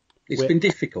been. It's been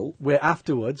difficult. Where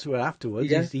afterwards,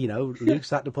 he's, you know, Luke's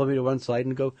had to pull me to one side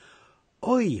and go,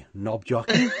 "Oi, knob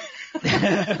jockey,"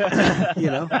 you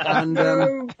know,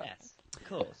 and yes, of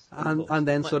course. And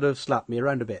then sort of slap me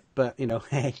around a bit. But, you know,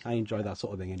 hey, I enjoy that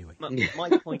sort of thing anyway. My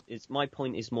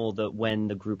point is more that when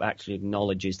the group actually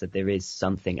acknowledges that there is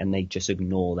something and they just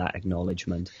ignore that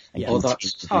acknowledgement. And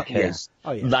that's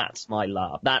my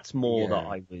LARP. That's more that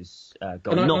I was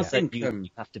going. Not that you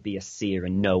have to be a seer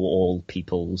and know all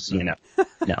people's, you know.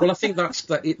 No. Well, I think that's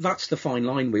the fine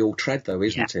line we all tread, though,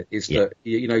 isn't it? Is that,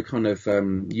 you know, kind of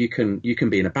you can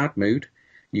be in a bad mood,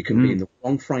 you can be in the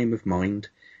wrong frame of mind.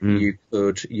 You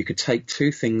could take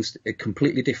two things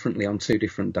completely differently on two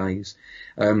different days,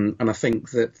 and I think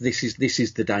that this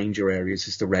is the danger area. This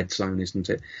is the red zone,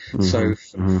 isn't it? So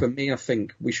for me, I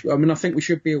think we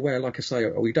should be aware. Like I say,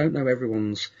 we don't know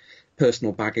everyone's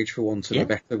personal baggage, for want of a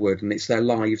better word, and it's their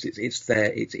lives.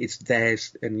 It's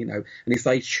theirs, and you know, and if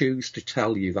they choose to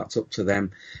tell you, that's up to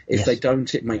them. If they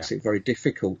don't, it makes it very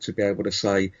difficult to be able to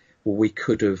say, well, we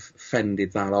could have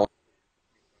fended that off.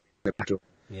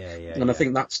 And I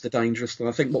think that's the dangerous thing.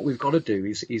 I think what we've got to do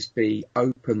is be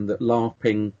open that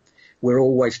LARPing, we're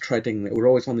always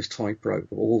on this tightrope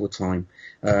all the time.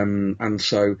 And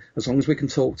so as long as we can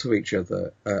talk to each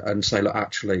other and say, look,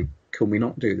 actually, can we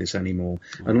not do this anymore?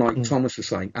 And like Thomas was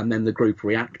saying, and then the group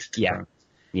react to that.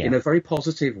 In a very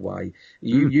positive way,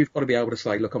 you've got to be able to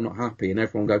say, look, I'm not happy, and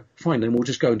everyone go, fine, then we'll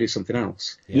just go and do something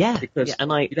else. Because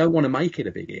you don't want to make it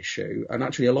a big issue, and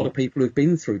actually a lot of people who've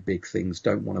been through big things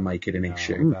don't want to make it an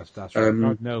issue. That's right.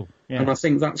 And I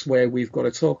think that's where we've got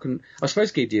to talk. And I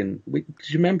suppose, Gideon, do you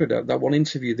remember that one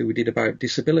interview that we did about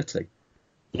disability?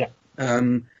 Yeah.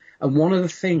 And one of the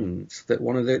things that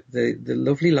one of the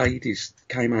lovely ladies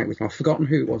came out with, I've forgotten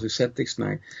who it was who said this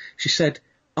now, she said,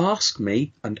 ask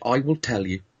me and I will tell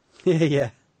you. Yeah.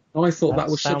 I thought that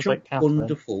was such a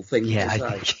wonderful thing to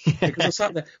say. Because I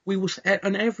sat there,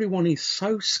 and everyone is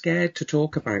so scared to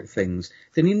talk about things,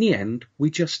 then in the end,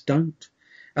 we just don't.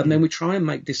 And then we try and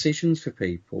make decisions for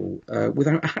people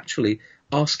without actually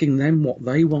asking them what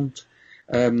they want.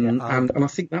 And I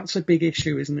think that's a big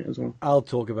issue, isn't it, as well? I'll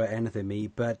talk about anything, me,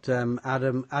 but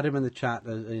Adam in the chat,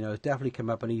 you know, has definitely come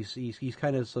up, and he's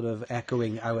kind of sort of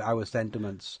echoing our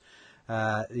sentiments.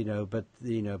 But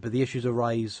the issues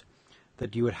arise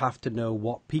that you would have to know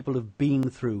what people have been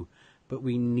through, but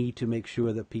we need to make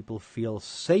sure that people feel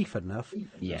safe enough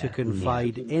to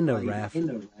confide in a ref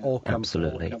or come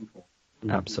forward.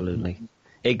 Absolutely.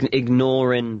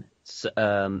 Ignoring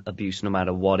abuse, no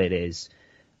matter what it is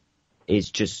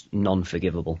just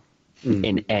non-forgivable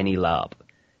in any LARP.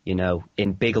 You know,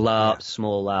 in big LARPs,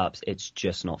 small LARPs, it's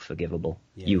just not forgivable.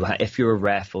 If you're a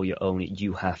ref or you own it,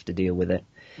 you have to deal with it.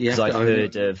 Because I've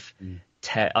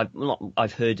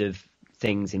heard of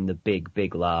things in the big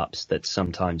LARPs that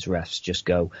sometimes refs just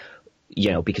go,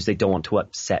 you know, because they don't want to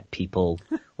upset people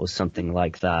or something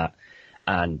like that,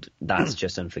 and that's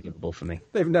just unforgivable for me.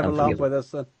 They've never LARPed with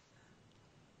us then.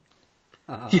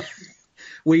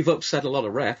 We've upset a lot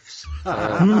of refs.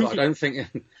 I don't think.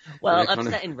 Well,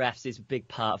 upsetting refs is a big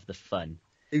part of the fun.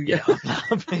 Yeah.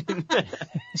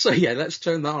 So let's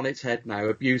turn that on its head now.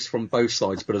 Abuse from both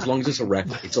sides, but as long as it's a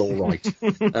ref, it's all right.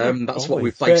 That's what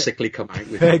we've basically come out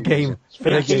with. Fair game.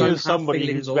 Refs don't have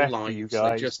feelings or lives;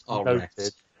 they just are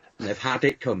refs. And they've had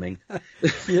it coming.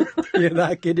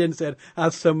 That Gideon said,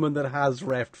 as someone that has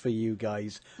refed for you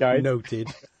guys, noted.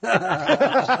 You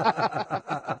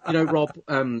know, Rob,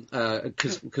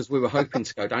 because we were hoping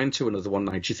to go down to another one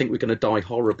night. Do you think we're going to die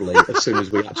horribly as soon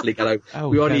as we actually get out?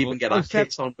 We won't even get our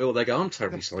kits on. Will they go, I'm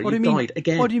terribly sorry, you died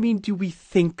again. What do you mean, do we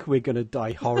think we're going to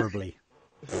die horribly?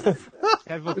 We've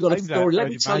got a story. Let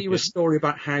me tell you a story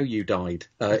about how you died.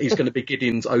 Is going to be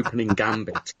Gideon's opening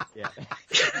gambit.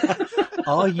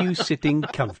 Are you sitting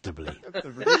comfortably?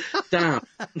 Damn.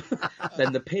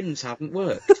 Then the pins haven't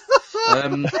worked.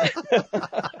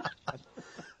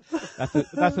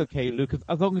 That's okay, Luke.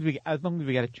 As long as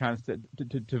we get a chance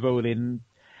to vote in,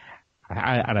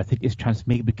 and I think this chance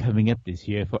may be coming up this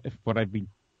year. If what I've been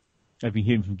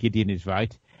hearing from Gideon is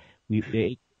right,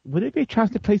 would it be a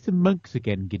chance to play some monks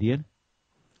again, Gideon?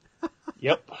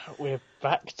 Yep, we're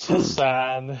back to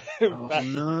San. Oh,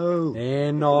 no.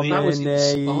 In That was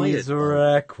Nominees inspired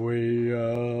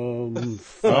Requiem.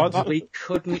 We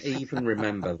couldn't even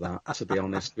remember that, to be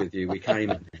honest with you. We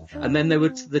came, and then there were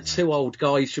the two old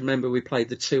guys. Remember, we played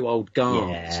the two old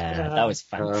guards. Yeah, that was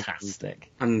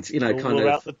fantastic. And It's all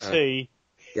about the tea.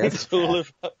 Yeah. It's all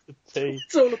about the tea.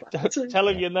 It's all about the tea. Tell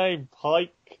him your name,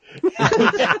 Pike.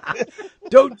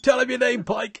 Don't tell him your name,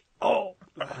 Pike. Oh,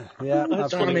 yeah,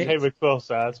 That's what it came across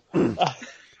as. And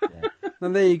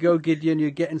there you go, Gideon.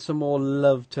 You're getting some more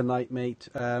love tonight, mate.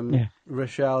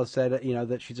 Rochelle said,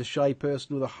 that she's a shy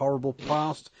person with a horrible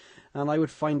past, and I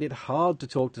would find it hard to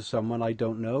talk to someone I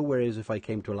don't know. Whereas if I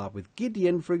came to a LARP with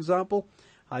Gideon, for example,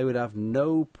 I would have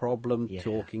no problem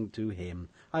talking to him.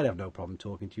 I'd have no problem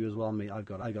talking to you as well, mate. I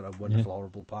got a wonderful,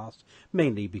 horrible past,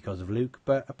 mainly because of Luke.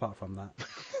 But apart from that.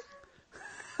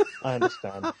 I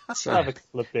understand. Have a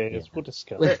couple of beers. We'll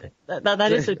discuss it.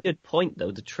 That is a good point,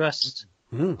 though. The trust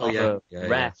of a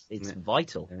ref is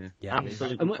vital. Yeah.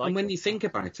 Absolutely vital. And when you think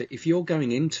about it, if you're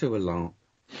going into a LARP,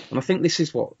 and I think this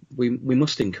is what we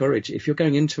must encourage, if you're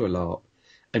going into a LARP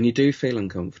and you do feel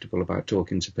uncomfortable about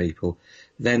talking to people,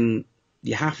 then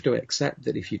you have to accept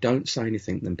that if you don't say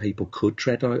anything, then people could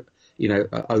tread out,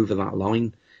 over that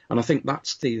line. And I think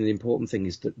that's the important thing,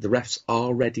 is that the refs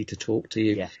are ready to talk to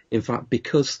you. Yeah. In fact,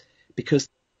 because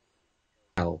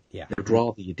they'd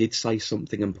rather you did say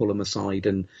something and pull them aside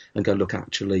and go, look,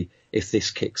 actually, if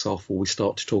this kicks off or we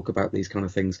start to talk about these kind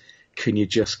of things, can you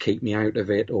just keep me out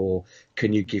of it, or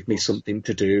can you give me something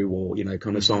to do, or,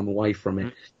 so I'm away from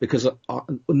it? Because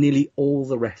nearly all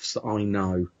the refs that I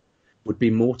know would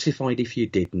be mortified if you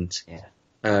didn't.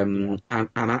 And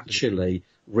actually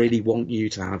really want you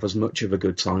to have as much of a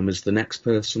good time as the next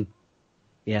person.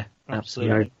 Yeah,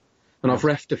 absolutely. And I've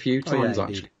refed a few times,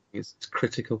 actually. It's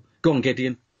critical. Go on,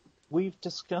 Gideon. We've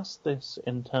discussed this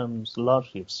in terms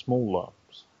largely of small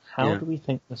LARPs. How do we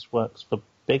think this works for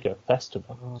bigger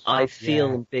festivals? I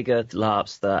feel in bigger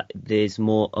LARPs that there's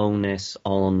more onus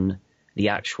on the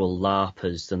actual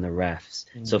LARPers than the refs.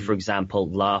 So, for example,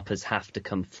 LARPers have to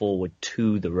come forward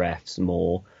to the refs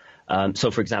more.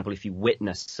 So, for example, if you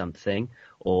witness something,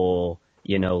 or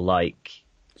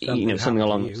something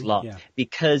along those lines,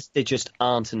 because there just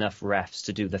aren't enough refs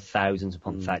to do the thousands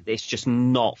upon thousands. It's just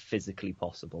not physically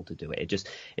possible to do it.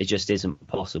 It just isn't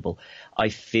possible. I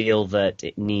feel that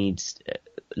it needs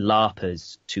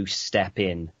LARPers to step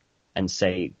in and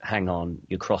say, "Hang on,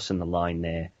 you're crossing the line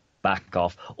there. Back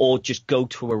off," or just go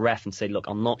to a ref and say, "Look,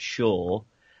 I'm not sure,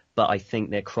 but I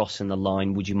think they're crossing the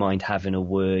line. Would you mind having a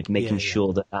word, making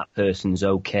sure that person's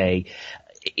okay?"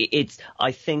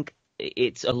 I think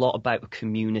it's a lot about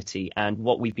community, and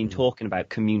what we've been talking about,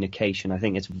 communication. I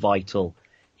think it's vital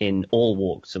in all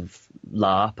walks of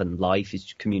LARP and life.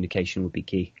 Is communication would be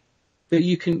key. But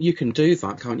you can do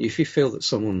that, can't you? If you feel that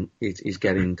someone is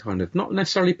getting kind of not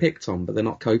necessarily picked on, but they're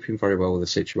not coping very well with the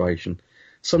situation.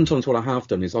 Sometimes what I have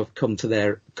done is I've come to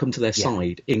their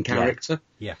side in character,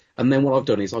 and then what I've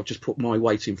done is I've just put my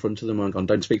weight in front of them and gone,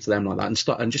 "Don't speak to them like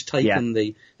that," and just taken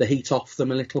the heat off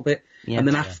them a little bit, and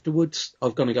then afterwards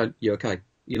I've gone to go, "You okay?"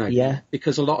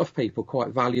 Because a lot of people quite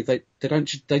value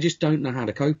they just don't know how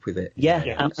to cope with it.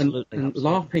 Absolutely. And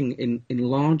LARPing in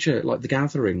larger, like the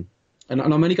Gathering. And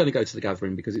I'm only going to go to the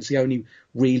Gathering because it's the only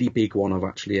really big one I've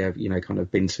actually kind of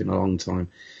been to in a long time.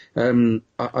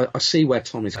 I see where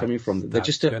Tom is coming from. They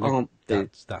just aren't.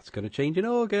 That's going to change in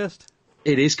August.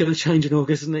 It is going to change in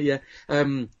August, isn't it? Yeah.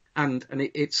 And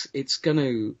it's going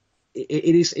to.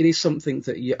 It is something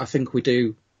that I think we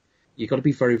do. You've got to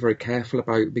be very, very careful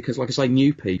about, because, like I say,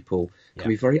 new people can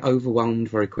be very overwhelmed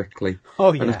very quickly.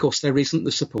 Oh yeah. And of course, there isn't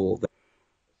the support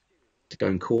to go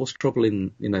and cause trouble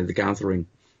in the Gathering.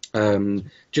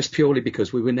 Just purely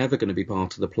because we were never going to be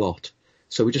part of the plot.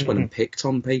 So we just went and picked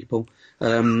on people,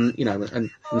 and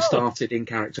started in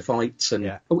character fights and,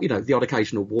 the odd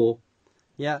occasional war.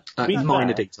 Yeah.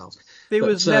 Minor details. There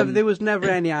was never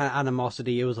any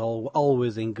animosity. It was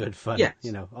always in good fun. Yeah.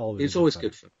 Always. It's always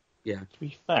good fun. Yeah. To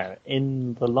be fair,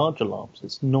 in the larger LARPs,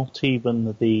 it's not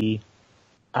even the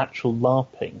actual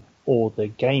LARPing or the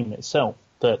game itself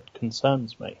that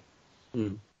concerns me,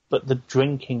 but the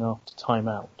drinking after time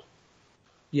out.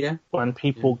 Yeah. When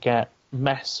people get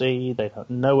messy, they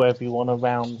don't know everyone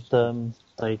around them,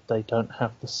 they don't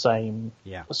have the same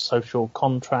social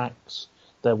contracts,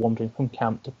 they're wandering from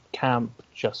camp to camp,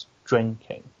 just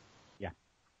drinking. Yeah.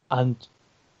 And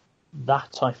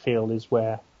that, I feel, is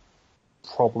where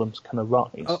problems can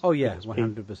arise. Oh yeah,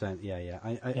 100%. Yeah.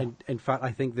 In fact,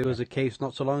 I think there was a case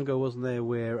not so long ago, wasn't there,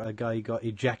 where a guy got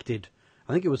ejected.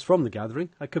 I think it was from the Gathering.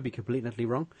 I could be completely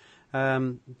wrong.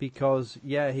 because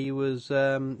he was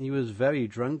very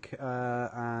drunk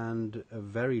and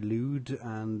very lewd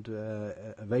and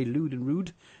very lewd and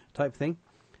rude type thing,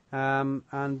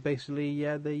 and basically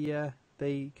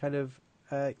they kind of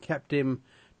kept him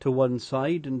to one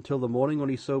side until the morning when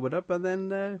he sobered up, and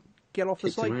then get off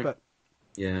the site. But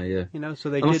yeah. So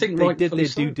they did their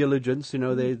due diligence.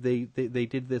 They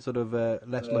did their sort of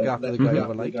let's look after the guy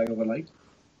overnight.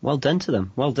 Well done to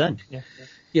them. Well done.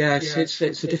 Yeah, it's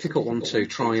a difficult one to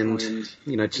try and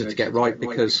to get right,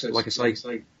 because, like I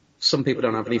say, some people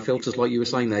don't have any filters, like you were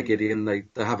saying there, Gideon. They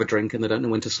have a drink and they don't know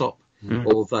when to stop,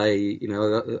 or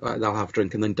they'll have a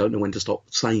drink and then don't know when to stop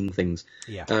saying things.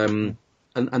 Yeah.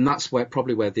 And that's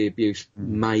probably where the abuse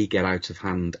may get out of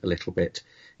hand a little bit,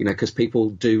 because people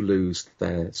do lose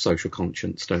their social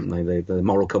conscience, don't they? The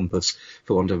moral compass,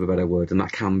 for want of a better word, and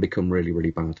that can become really,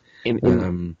 really bad.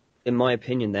 In my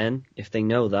opinion, then, if they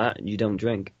know that, you don't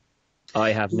drink.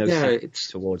 I have no sympathy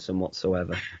towards them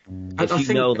whatsoever. If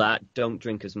you know that, don't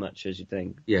drink as much as you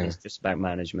think. Yeah. It's just about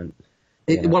management.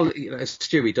 Well,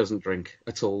 Stewie doesn't drink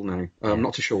at all now. I'm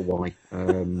not too sure why.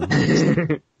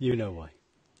 You know why.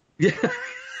 Yeah.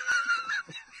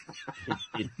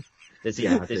 Does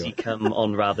he come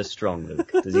on rather strong,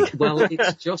 Luke? Does he? Well,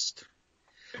 it's just...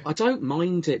 I don't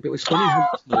mind it, but it's when he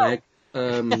hurts the leg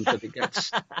that it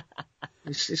gets...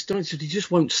 It's done, so he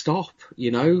just won't stop,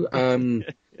 and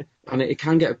it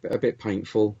can get a bit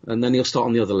painful. And then he'll start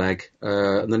on the other leg,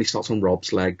 and then he starts on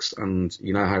Rob's legs, and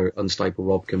you know how unstable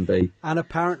Rob can be. And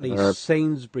apparently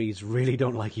Sainsbury's really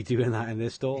don't like you doing that in their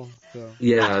store. So.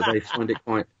 Yeah, they find it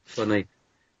quite funny.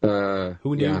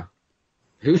 Who knew? Yeah.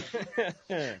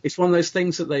 It's one of those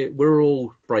things that we're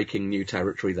all breaking new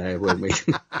territory there, weren't we?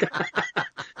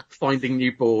 Finding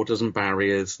new borders and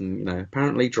barriers, and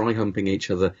apparently dry humping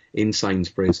each other in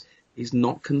Sainsbury's is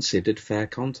not considered fair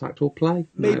contact or play.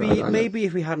 Maybe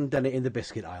if we hadn't done it in the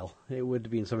biscuit aisle, it would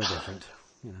have been something different.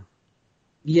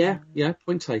 Yeah,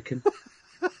 point taken.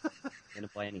 Going to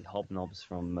buy any hobnobs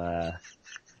from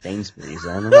Sainsbury's,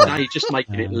 then? No, you're just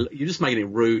making it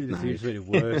rude now. It's really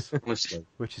worse, honestly.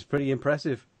 Which is pretty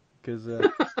impressive, because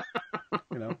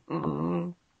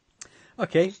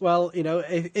Okay, well,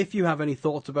 if you have any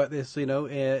thoughts about this, in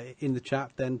the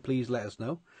chat, then please let us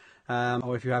know.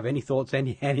 Or if you have any thoughts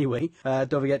anyway, don't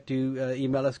forget to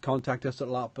email us, contact us at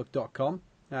larpbook.com,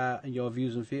 and your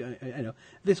views and feelings.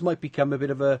 This might become a bit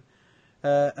of a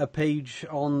page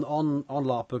on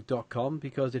larpbook.com,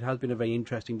 because it has been a very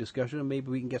interesting discussion, and maybe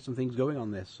we can get some things going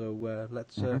on this. So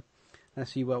let's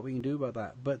see what we can do about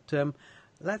that. But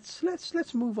let's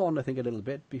move on, I think, a little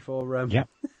bit before.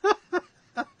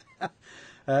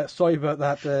 Sorry about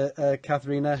that,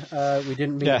 Katharina. We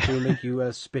didn't mean to make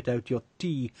you spit out your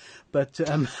tea, but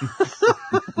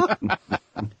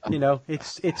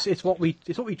it's what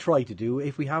we try to do.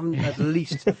 If we haven't at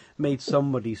least made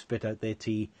somebody spit out their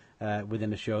tea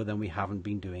within a show, then we haven't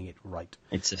been doing it right.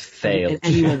 It's a fail. And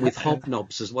anyone with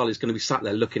hobnobs as well is going to be sat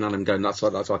there looking at them, going, "That's why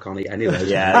I can't eat any of those."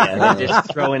 Yeah,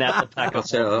 just throwing out the pack.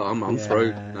 That's it. I'm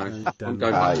through. No, I'm going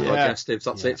back to digestives.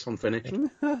 That's it. So I'm finished.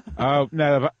 Oh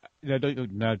no,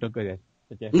 don't go there.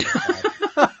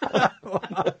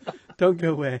 Don't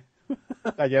go where?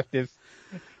 Digestives.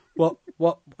 What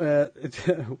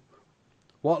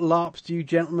LARPs do you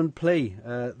gentlemen play?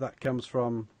 That comes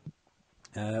from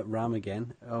Ram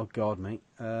again. Oh God, mate.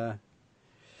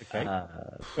 Okay.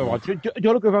 Go on. Do you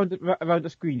want to go around the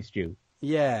screen, Stu?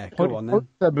 Yeah, go on then.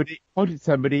 Point at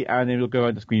somebody, and then we'll go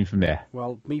around the screen from there.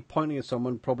 Well, me pointing at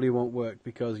someone probably won't work,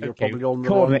 because you're probably on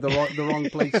the wrong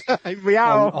place we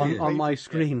are on my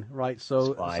screen, right?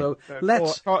 So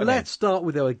let's start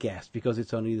with our guest, because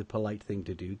it's only the polite thing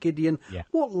to do. Gideon,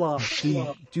 what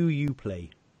LARP do you play?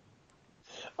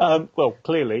 Well,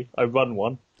 clearly I run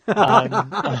one.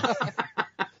 I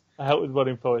help with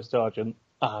running Forest Sergeant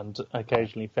and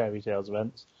occasionally Fairy Tales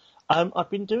events. I've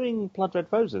been doing Blood Red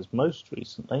Roses most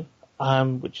recently,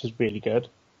 which is really good.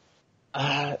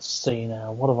 Let's see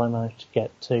now, what have I managed to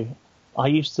get to? I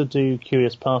used to do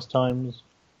Curious Pastimes.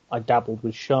 I dabbled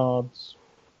with Shards.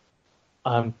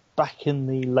 Back in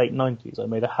the late 90s, I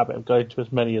made a habit of going to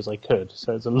as many as I could,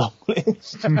 so it's a long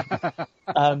list.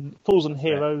 Fools and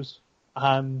Heroes.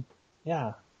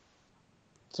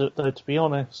 To be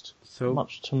honest,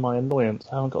 much to my annoyance,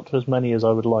 I haven't got to as many as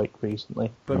I would like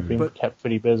recently. But I've been kept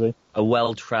pretty busy. A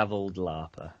well-travelled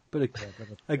LARPer. But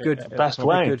a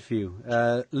good few.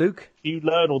 Luke? If you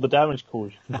learn all the damage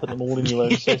calls, you can put them all in your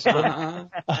own system.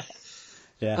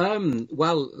 Yeah.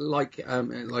 Well, like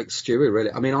Stuart,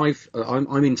 really. I mean,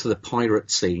 I'm into the pirate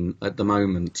scene at the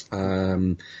moment.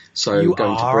 So You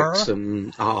going are?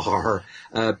 to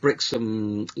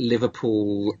Brixham,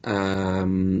 Liverpool.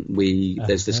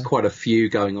 There's quite a few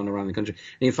going on around the country.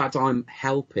 In fact, I'm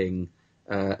helping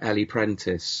Ellie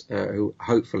Prentice, who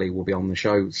hopefully will be on the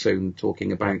show soon,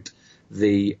 talking about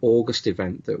the August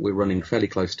event that we're running fairly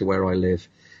close to where I live,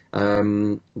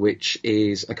 which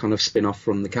is a kind of spin-off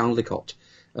from the Caldecott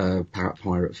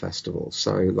Pirate Festival.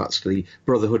 So that's the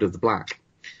Brotherhood of the Black,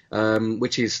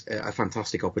 which is a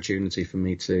fantastic opportunity for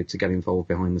me to get involved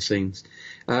behind the scenes.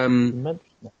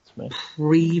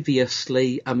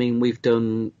 Previously, I mean, we've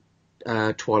done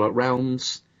Twilight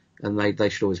Realms, and they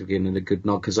should always be getting a good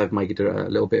nod because they've made it a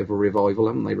little bit of a revival,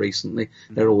 haven't they, recently?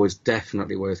 Mm-hmm. They're always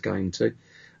definitely worth going to.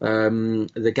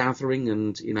 The Gathering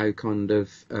and, kind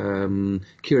of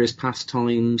Curious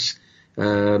Pastimes,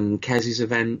 Kez's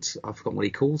event, I've forgotten what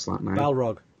he calls that now.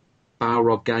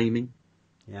 Balrog Gaming.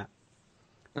 Yeah.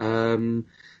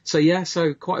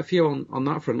 So quite a few on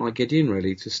that front, like Gideon,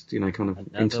 really, just, kind of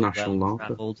Another international LARP.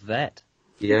 Traveled vet.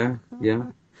 Yeah.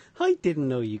 I didn't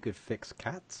know you could fix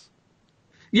cats.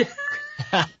 Yeah.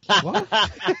 What?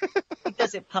 He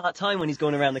does it part-time when he's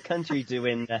going around the country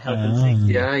doing health and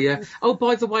safety. Yeah. Oh,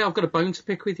 by the way, I've got a bone to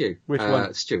pick with you. Which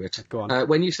one? Stuart. Go on.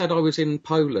 When you said I was in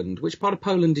Poland, which part of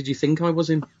Poland did you think I was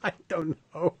in? I don't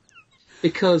know.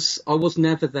 Because I was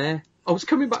never there. I was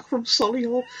coming back from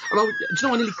Solihull, and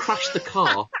I nearly crashed the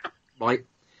car, right?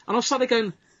 And I was sat there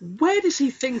going, where does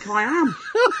he think I am?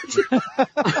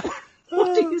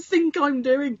 What do you think I'm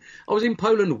doing? I was in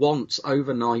Poland once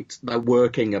overnight,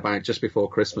 working about just before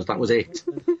Christmas. That was it.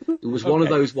 It was one of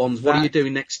those ones. What are you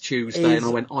doing next Tuesday? And I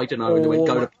went, I don't know. And I went,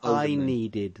 go to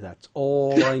Poland. That's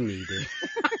all I needed.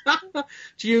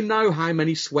 Do you know how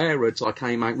many swear words I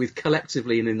came out with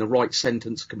collectively and in the right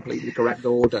sentence, completely correct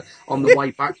order, on the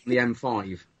way back from the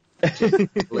M5? Just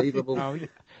unbelievable. Oh,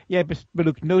 yeah, but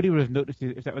look, nobody would have noticed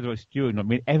if that was about Stuart. I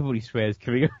mean, everybody swears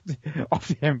coming off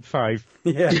the M5.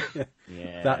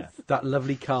 Yeah. That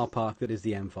lovely car park that is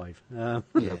the M5.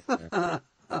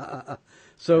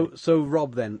 So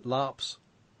Rob, then, LARPs.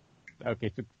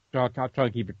 Okay, so I'll try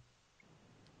to keep it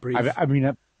brief.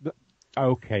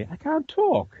 Okay, I can't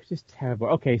talk. It's just terrible.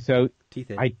 Okay, so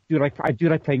Teeth in. I do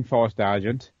like playing Forest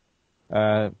Argent.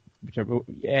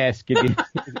 Yes, Gideon.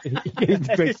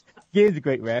 Gideon's a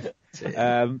great ref.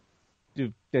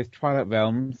 There's Twilight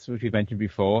Realms, which we've mentioned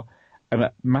before. I'm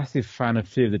a massive fan of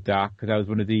Fear of the Dark because I was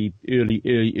one of the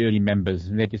early members,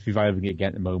 and they're just reviving it again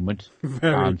at the moment.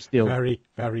 Very,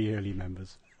 very early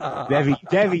members. Very,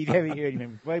 very, very early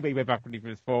members. Way back when it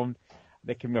was formed.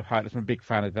 They came up hard. I'm a big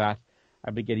fan of that.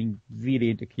 I've been getting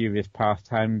really into Curious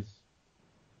Pastimes.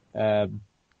 But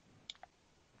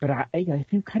I've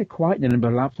been kind of quiet in the number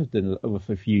of laps I've done over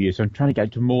for a few years, so I'm trying to get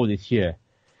into more this year.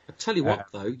 I tell you what,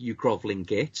 though, you grovelling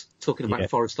git, talking about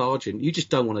Forest Argent, you just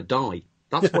don't want to die.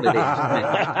 That's what it is, isn't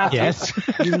it? Yes.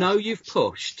 You know you've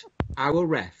pushed our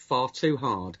ref far too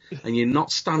hard, and you're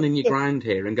not standing your ground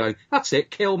here and going, that's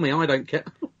it, kill me, I don't care.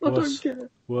 I don't care.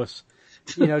 Worse.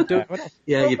 Don't...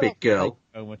 Yeah, you big girl.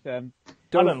 I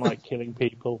don't like killing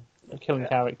people, killing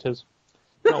characters.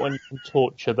 Not when you can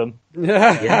torture them.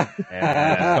 Yeah.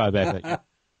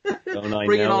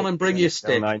 Bring it on and bring your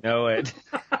stick. I know it.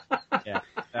 Yeah.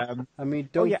 I mean,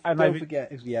 don't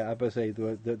forget. Yeah, I better say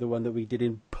the one that we did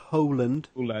in Poland.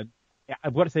 Yeah,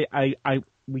 I've got to say,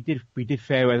 we did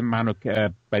Fairweather Manor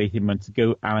about 18 months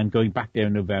ago, and I'm going back there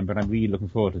in November, and I'm really looking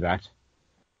forward to that.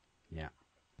 Yeah.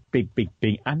 Big.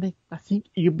 And I think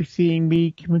you'll be seeing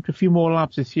me come into a few more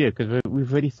labs this year because we've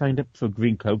already signed up for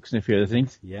Green Cloaks and a few other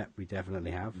things. Yeah, we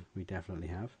definitely have.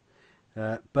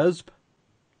 Buzz?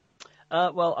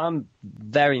 Well, I'm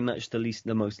very much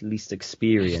the most least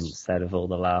experienced out of all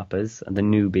the LARPers, and the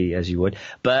newbie, as you would.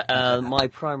 But my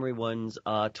primary ones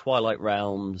are Twilight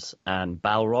Realms and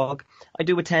Balrog. I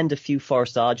do attend a few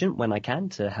Forest Argent when I can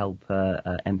to help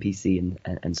NPC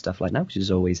and stuff like that, which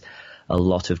is always a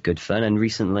lot of good fun. And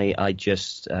recently I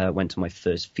just went to my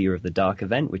first Fear of the Dark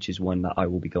event, which is one that I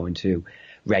will be going to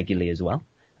regularly as well.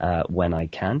 When I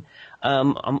can.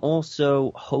 I'm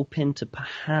also hoping to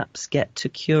perhaps get to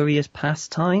Curious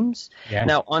Pastimes. Yeah.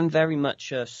 Now, I'm very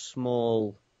much a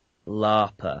small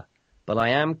LARPer, but I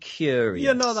am curious.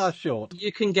 You're not that short.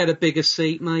 You can get a bigger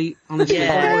seat, mate. Honestly,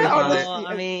 don't worry about it.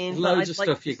 I mean, loads of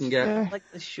stuff you can get. I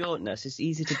like the shortness. It's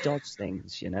easy to dodge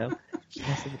things, CP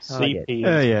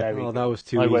that was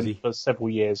too easy. I went for several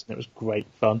years and it was great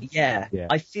fun. Yeah.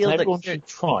 I feel and that everyone should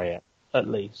try it. At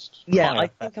least. Yeah, I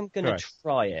think I'm going to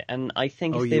try it. And I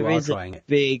think if there is a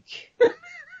big...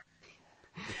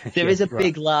 There is a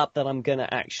big LARP that I'm going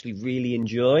to actually really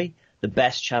enjoy, the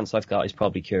best chance I've got is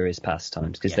probably Curious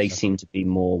Pastimes, because they seem to be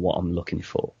more what I'm looking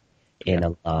for in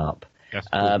a LARP.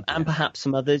 And perhaps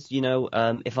some others,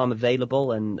 if I'm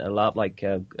available, and a LARP like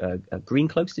Green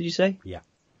Cloaks, did you say? Yeah.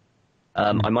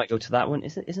 I might go to that one.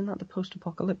 Isn't that the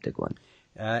post-apocalyptic one?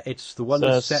 It's the one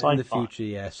that's set in the sci-fi. future,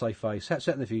 yeah, sci-fi. Set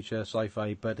in the future,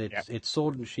 sci-fi, but it's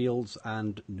sword and shields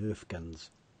and Nerf guns.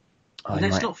 And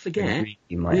let's not forget,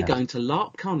 we're going to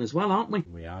LARPCon as well, aren't we?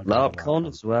 We are LARPCon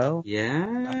as well.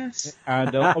 Yes.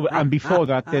 And before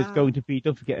that, there's going to be,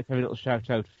 don't forget to have a little shout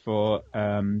out for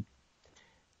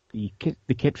the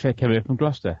kit fair coming up from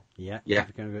Gloucester. Yeah.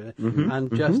 Mm-hmm.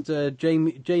 And just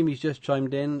Jamie's just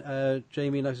chimed in.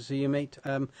 Jamie, nice to see you, mate.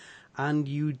 And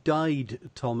you died,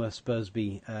 Thomas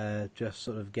Busby. Just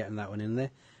sort of getting that one in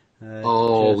there.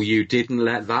 You didn't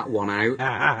let that one out.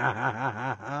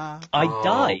 I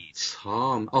died.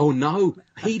 Tom. Oh no,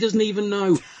 he doesn't even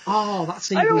know. Oh,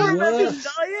 that's even I remember worse.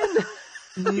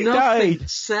 dying. Nothing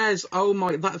says. Oh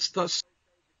my, that's to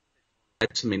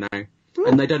me now.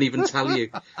 And they don't even tell you.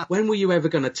 When were you ever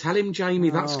going to tell him, Jamie?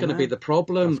 That's going to be the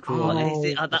problem.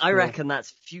 I reckon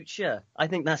that's future. I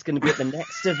think that's going to be at the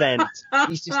next event.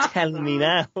 He's just telling me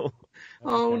now.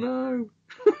 Oh no.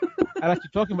 And actually,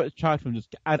 talking about the child from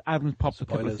just Adam's popped a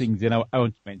couple of things in I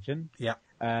want to mention. Yeah.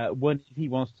 One, he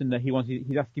wants to know.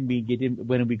 He's asking me, Gideon,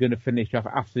 when are we going to finish off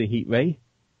after the heat ray?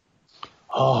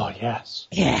 Oh yes.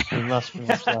 Yeah. We must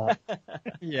finish that.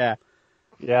 Yeah.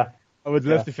 Yeah. I would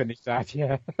love to finish that.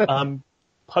 Yeah.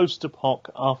 Post-apoc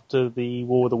after the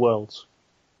War of the Worlds.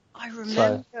 I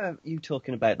remember you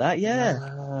talking about that.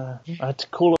 Yeah. I had to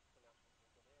call it.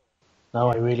 No,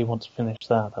 I really want to finish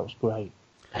that. That was great.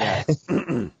 Yes.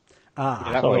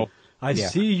 I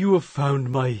see you have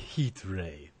found my heat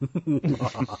ray.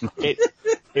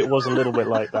 It was a little bit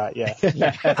like that, yeah.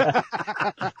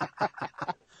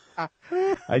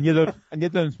 And you know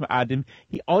from Adam,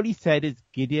 all he said is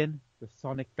Gideon, the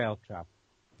Sonic Bell Trap.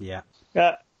 Yeah.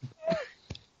 Yeah.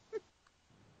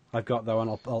 I've got that one.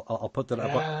 I'll put that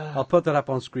up. I'll put that up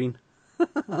on screen.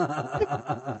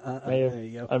 I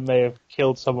may have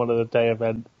killed someone at a day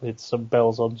event with some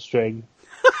bells on string.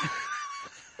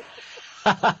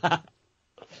 How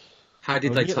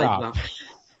did they take that?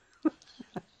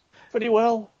 Pretty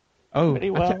well. Pretty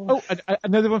well.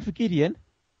 Another one for Gideon.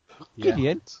 Yeah.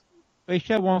 Gideon,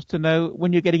 Rachel wants to know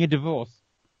when you're getting a divorce.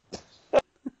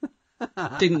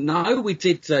 Didn't know we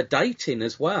did dating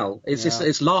as well. It's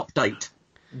LARP date.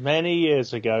 Many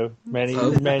years ago, many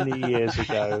years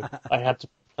ago, I had to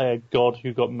play a god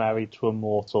who got married to a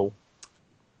mortal.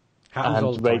 Happens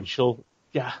all And the time. Rachel,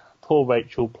 poor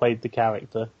Rachel played the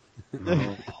character.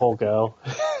 Poor girl.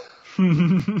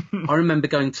 I remember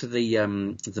going to the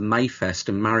Mayfest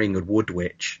and marrying a wood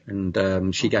witch,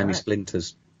 and she gave me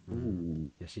splinters.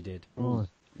 Ooh. Yes, she did. Oh.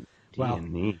 Well,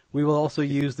 we will also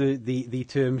use the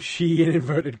term she in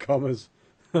inverted commas.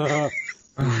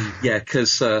 Yeah,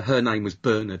 because her name was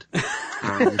Bernard.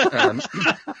 And,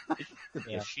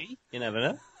 Is she? You never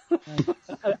know.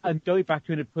 And going back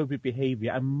to inappropriate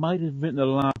behaviour, I might have written a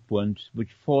LARP once which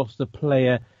forced the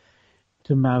player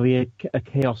to marry a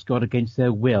chaos god against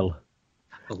their will,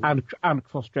 and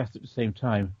cross-dress at the same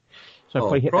time.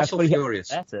 So Cross or Furious?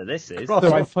 Better, this is.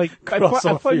 I find Cross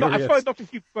or Furious.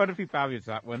 quite a few barriers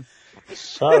that one.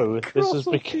 So, this has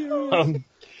become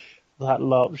that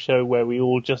LARP show where we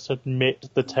all just admit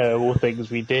the terrible things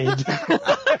we did.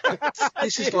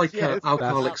 This is like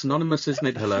Alcoholics Anonymous, isn't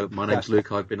it? Hello, my name's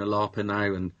Luke, I've been a LARPer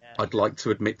now, and I'd like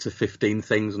to admit to 15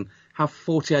 things and have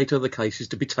 48 other cases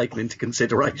to be taken into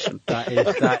consideration.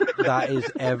 That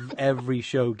is every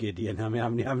show, Gideon. I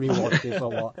mean, how many watch this or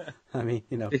what? I mean,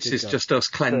 This is just us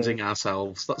cleansing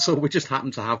ourselves. That's all. We just happen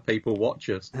to have people watch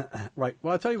us. Right.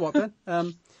 Well, I'll tell you what then.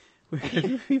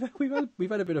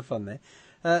 We've had a bit of fun there.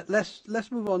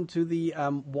 Let's move on to the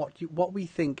what we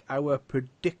think our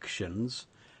predictions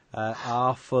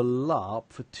are for LARP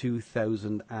for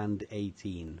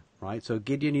 2018. Right. So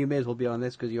Gideon, you may as well be on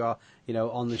this because you are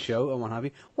on the show and what have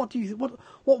you.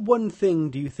 What one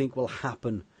thing do you think will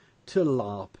happen to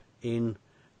LARP in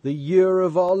the year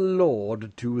of our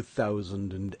Lord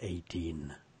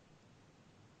 2018?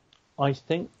 I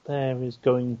think there is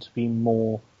going to be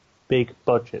more big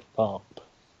budget LARP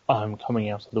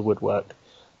coming out of the woodwork.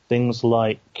 Things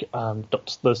like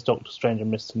there's Doctor Strange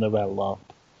and Mr. Novell LARP.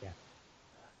 Yeah.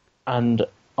 And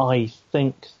I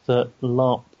think that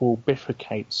LARP will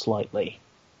bifurcate slightly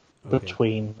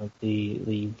between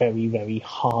the very, very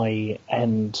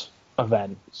high-end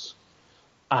events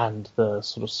and the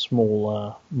sort of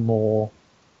smaller, more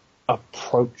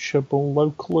approachable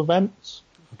local events.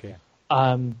 Okay.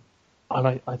 And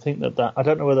I think that I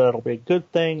don't know whether that'll be a good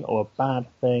thing or a bad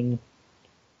thing,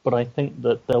 but I think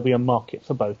that there'll be a market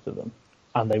for both of them,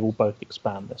 and they will both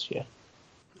expand this year.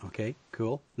 Okay,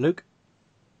 cool. Luke?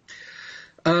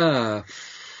 Wow,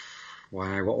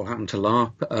 what will happen to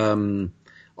LARP?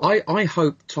 I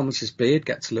hope Thomas's beard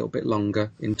gets a little bit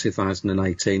longer in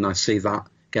 2018. I see that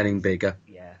getting bigger.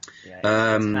 Yeah.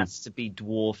 It has to be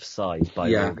dwarf size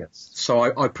by August. So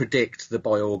I predict that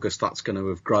by August that's going to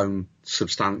have grown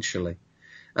substantially.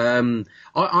 I'm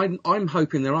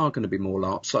hoping there are going to be more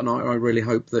LARPs, and I really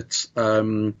hope that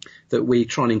that we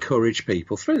try and encourage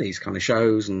people through these kind of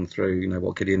shows and through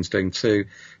what Gideon's doing to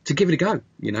give it a go.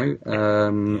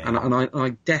 And I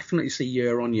definitely see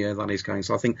year on year that is going.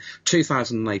 So I think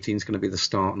 2018 is going to be the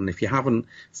start. And if you haven't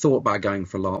thought about going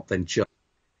for LARP, then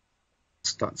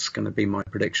that's going to be my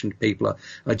prediction. People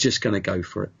are just going to go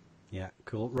for it. Yeah,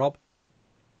 cool. Rob?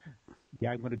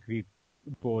 Yeah, I'm going to agree.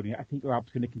 Boarding. I think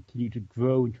LARP's going to continue to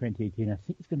grow in 2018. I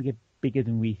think it's going to get bigger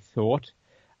than we thought.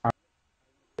 I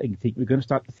think we're going to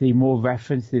start to see more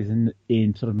references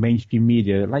in sort of mainstream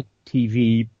media, like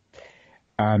TV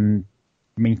and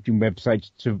mainstream websites,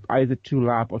 to either to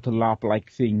LARP or to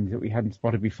LARP-like things that we hadn't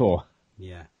spotted before.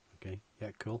 Yeah. Okay.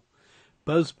 Yeah. Cool.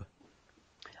 Buzz.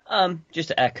 Just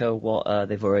to echo what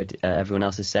they've already everyone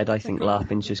else has said, I think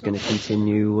LARPing's just going to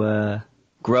continue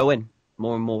growing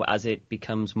more and more as it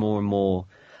becomes more and more.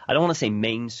 I don't want to say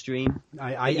mainstream.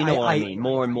 I mean.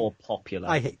 More and more popular.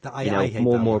 I hate that. I hate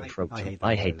more that and more word. approachable.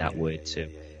 I hate that word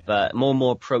too. But more and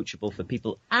more approachable for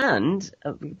people, and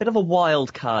a bit of a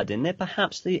wild card in there,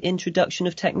 perhaps the introduction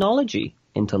of technology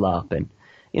into LARPing.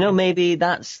 Maybe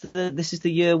this is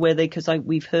the year where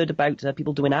we've heard about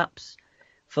people doing apps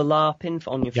for LARPing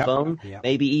on your phone,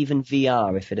 maybe even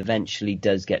VR if it eventually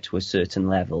does get to a certain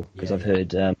level, because I've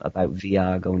heard about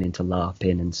VR going into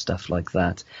LARPing and stuff like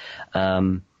that.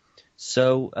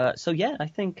 So I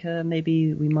think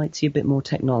maybe we might see a bit more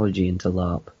technology into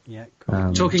LARP. Yeah.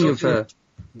 Cool. Talking of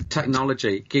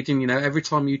technology, Gideon, every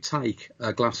time you take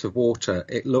a glass of water,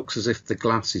 it looks as if the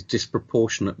glass is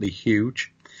disproportionately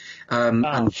huge.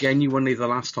 And genuinely, the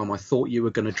last time I thought you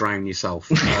were going to drown yourself,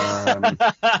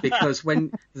 because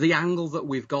when the angle that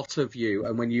we've got of you,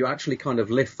 and when you actually kind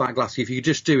of lift that glass, if you could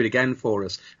just do it again for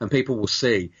us, and people will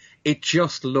see, it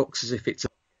just looks as if it's.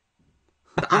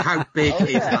 How big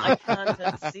is that? I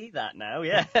can't see that now.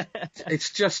 Yeah,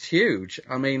 it's just huge.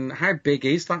 I mean, how big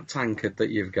is that tankard that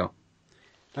you've got?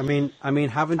 I mean,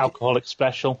 haven't alcoholic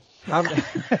special? Haven't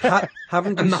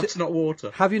and that's not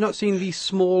water. Have you not seen the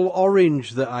small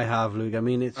orange that I have, Luke? I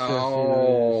mean, it's just,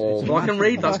 well, I can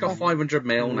read. That's got 500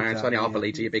 ml now. It's only half a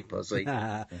litre, you big pussy.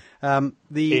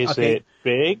 Is it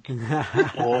big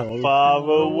or far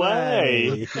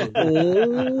away?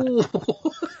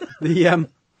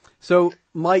 So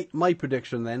my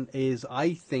prediction then is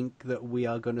I think that we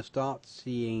are going to start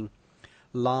seeing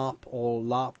LARP or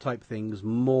LARP type things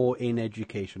more in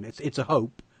education. It's a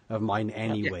hope of mine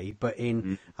anyway, but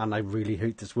and I really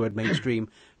hate this word mainstream,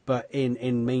 but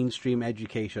in mainstream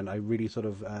education, I really sort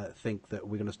of think that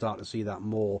we're going to start to see that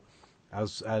more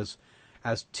as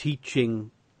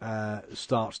teaching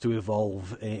starts to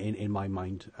evolve in my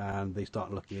mind, and they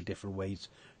start looking at different ways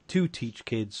to teach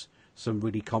kids some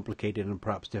really complicated and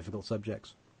perhaps difficult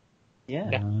subjects.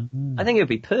 Yeah. I think it would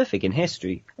be perfect in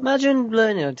history. Imagine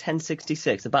learning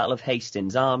 1066, the Battle of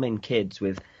Hastings, arming kids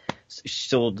with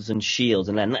swords and shields,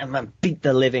 and then beat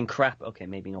the living crap. Okay,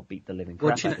 maybe not beat the living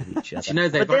crap out of each other,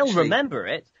 but they'll remember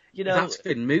it. That's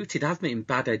been mooted, hasn't it, in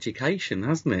Bad Education,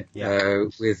 hasn't it? Yeah.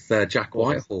 With Jack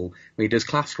Whitehall, when he does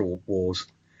class wars.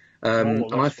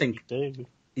 And I think,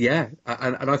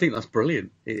 and I think that's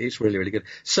brilliant. It's really, really good.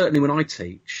 Certainly when I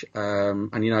teach,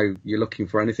 and you're looking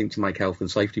for anything to make health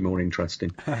and safety more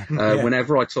interesting.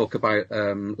 Whenever I talk about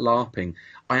LARPing,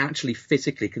 I actually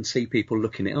physically can see people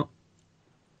looking it up.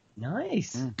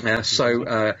 Nice.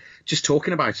 So just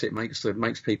talking about it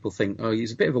makes people think, oh,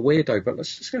 he's a bit of a weirdo, but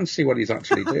let's just go and see what he's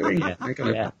actually doing.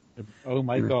 Oh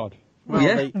my God.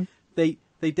 Well, they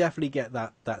definitely get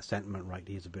that sentiment right.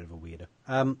 He's a bit of a weirdo.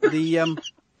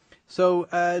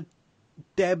 So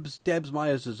Debs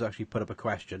Myers has actually put up a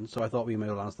question, so I thought we may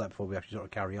well answer that before we actually sort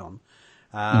of carry on.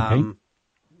 Okay.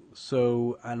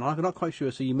 So, and I'm not quite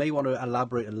sure, so you may want to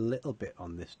elaborate a little bit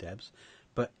on this, Debs.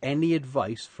 But any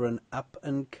advice for an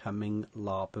up-and-coming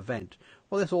LARP event?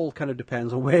 Well, this all kind of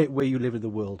depends on where you live in the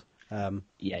world.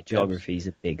 Geography is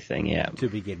a big thing, to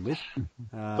begin with.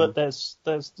 But there's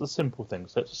the simple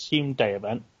things. Let's assume day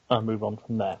event and move on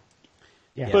from there.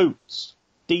 Yeah. Boots.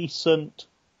 Decent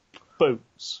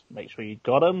boots. Make sure you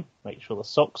got them. Make sure the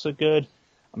socks are good.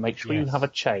 And make sure you have a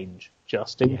change,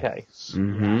 just in case.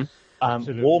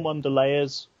 Mm-hmm. Warm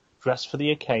underlayers. dress for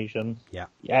the occasion. Yeah.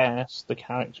 Yes, the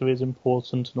character is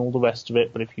important and all the rest of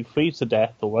it, but if you freeze to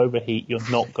death or overheat, you're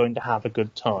not going to have a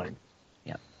good time.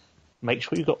 Yeah. Make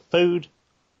sure you've got food.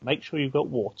 Make sure you've got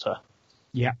water.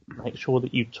 Yeah. Make sure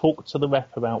that you talk to the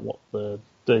rep about what the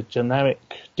generic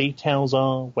details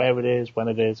are, where it is, when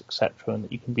it is, etc., and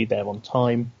that you can be there on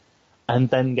time, and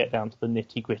then get down to the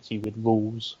nitty-gritty with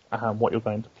rules and what you're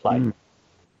going to play.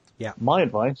 Yeah. My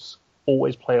advice,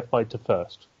 always play a fighter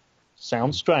first.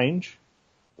 Sounds strange,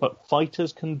 but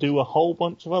fighters can do a whole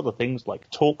bunch of other things, like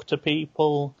talk to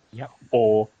people,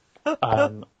 or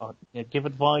give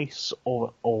advice,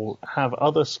 or have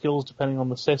other skills depending on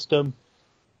the system.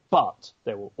 But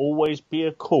there will always be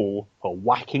a call for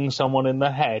whacking someone in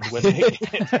the head when it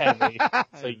gets heavy.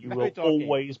 So you will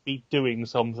always be doing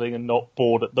something and not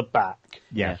bored at the back.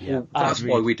 Yeah. Well, that's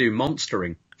why we do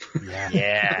monstering.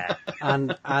 Yeah.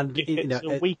 And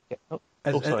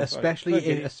especially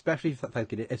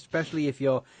if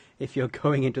you're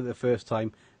going into it the first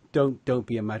time, don't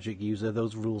be a magic user.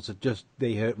 Those rules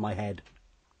they hurt my head.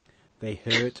 They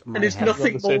hurt my head. And there's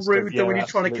nothing more rude than when you're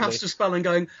trying to cast a spell and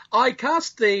going, I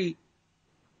cast thee!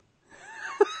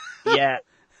 Yeah.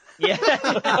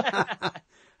 Yeah.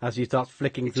 As you start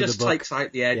flicking through the book. It just takes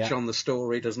out the edge on the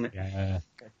story, doesn't it?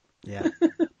 Yeah.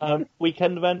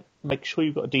 Weekend event, make sure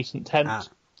you've got a decent tent.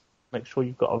 Make sure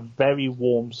you've got a very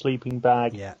warm sleeping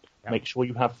bag. Yeah. Make sure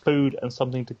you have food and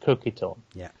something to cook it on.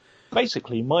 Yeah.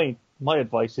 Basically, my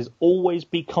advice is always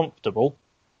be comfortable.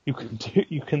 You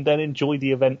can then enjoy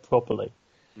the event properly.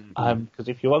 Because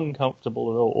if you're uncomfortable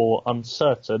or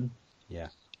uncertain,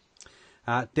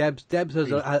 Debs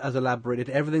has elaborated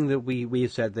everything that we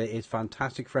have said there is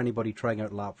fantastic for anybody trying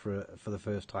out LARP for the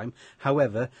first time.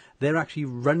 However, they're actually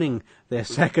running their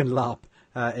second LARP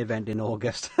event in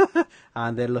August,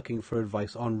 and they're looking for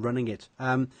advice on running it.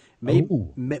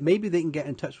 Maybe they can get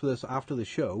in touch with us after the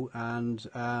show,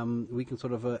 and we can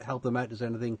sort of help them out. Is there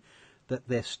anything that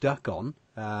they're stuck on?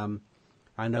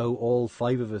 I know all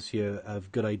 5 of us here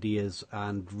have good ideas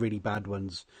and really bad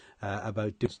ones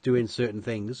about doing certain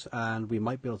things, and we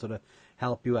might be able to sort of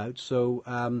help you out. So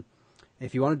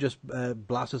if you want to just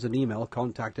blast us an email,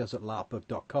 contact us at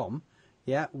larpbook.com.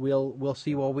 Yeah, we'll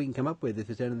see what we can come up with. If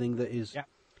there's anything that is,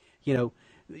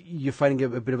 you're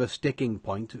finding a bit of a sticking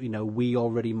point, we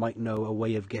already might know a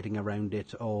way of getting around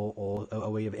it or a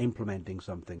way of implementing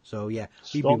something. So yeah,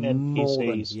 strong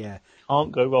NPCs.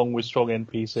 Can't go wrong with strong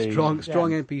NPCs.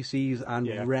 Strong NPCs and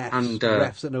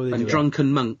refs that know they do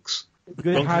drunken monks.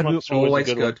 Drunken monks are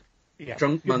always good. Yeah.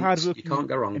 Drunk monks, you can't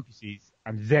go wrong. NPCs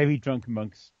and very drunken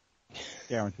monks,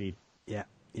 guaranteed.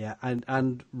 Yeah,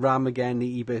 and Ram again,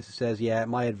 he basically says,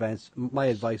 my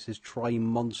advice is try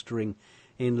monstering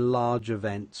in large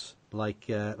events like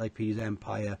P's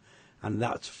Empire, and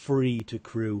that's free to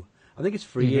crew. I think it's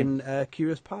free in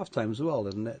Curious Pastimes as well,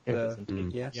 isn't it?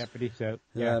 Yeah, pretty so.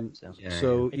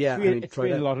 It's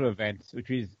free in a lot of events,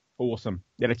 which is awesome.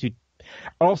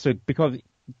 Also, because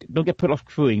don't get put off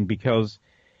crewing, because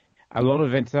a lot of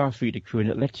events are free to crew, and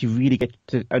it lets you really get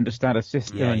to understand a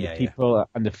system and the people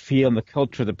and the feel and the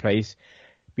culture of the place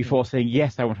before saying,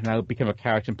 yes, I want to now become a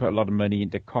character and put a lot of money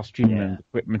into costume and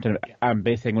equipment and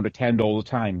basically want to attend all the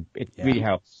time. It really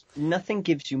helps. Nothing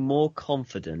gives you more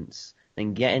confidence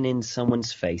than getting in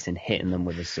someone's face and hitting them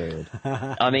with a sword.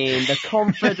 I mean, the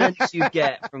confidence you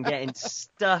get from getting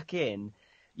stuck in,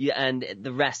 and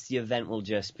the rest of the event will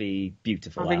just be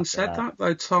beautiful. Having said that,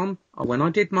 though, Tom, when I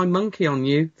did my monkey on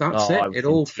you, that's it. It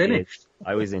all finished.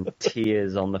 I was in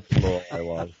tears on the floor. I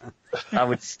was. That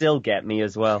would still get me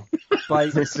as well.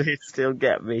 It'd still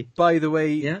get me. By the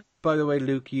way,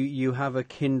 Luke, you have a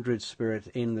kindred spirit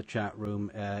in the chat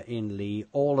room in Lee.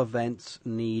 All events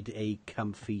need a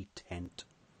comfy tent.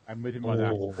 I'm with him on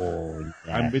that.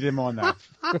 I'm with him on that.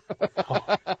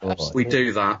 We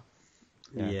do that.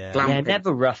 Yeah.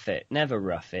 Never rough it. Never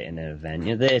rough it in an event.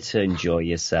 You're there to enjoy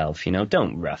yourself.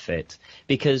 Don't rough it,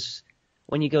 because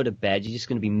when you go to bed, you're just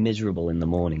going to be miserable in the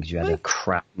morning because you had a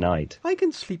crap night. I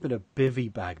can sleep in a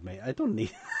bivvy bag, mate. I don't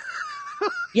need.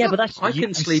 Yeah, but that's. I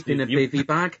can sleep in a bivvy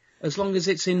bag as long as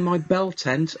it's in my bell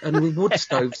tent and with wood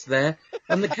stoves there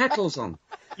and the kettle's on.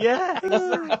 Yeah,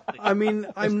 exactly. I mean,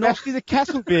 especially the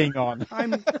kettle being on.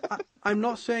 I'm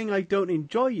not saying I don't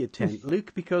enjoy your tent,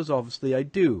 Luke, because obviously I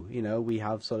do. We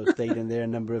have sort of stayed in there a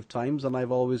number of times, and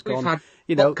I've always gone.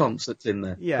 We've had concerts in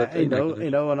there. Yeah, and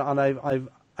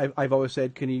I've always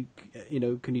said, can you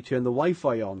turn the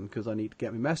Wi-Fi on because I need to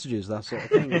get my messages, that sort of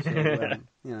thing.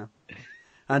 So,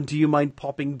 And do you mind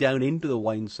popping down into the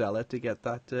wine cellar to get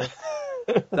that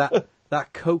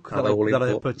that Coke that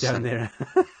I put down there?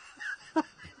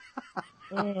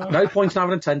 No point in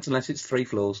having a tent unless it's 3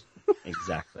 floors.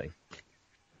 Exactly.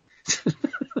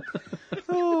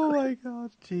 Oh my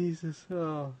God, Jesus!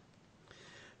 Oh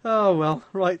well,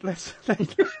 right. Let's.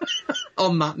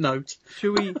 On that note,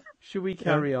 should we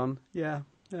carry on? Yeah.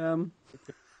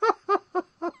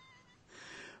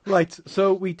 Right.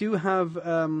 So we do have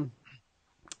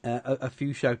a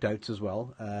few shout outs as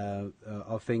well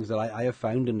of things that I have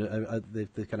found and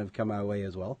they've kind of come our way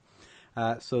as well.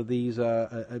 So these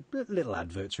are little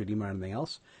adverts, really, more than anything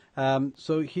else.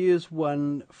 So here's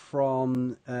one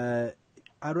from,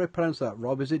 how do I pronounce that,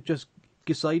 Rob? Is it just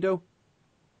Gisido?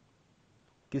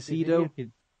 Gisido?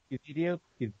 Gisido.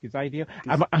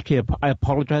 I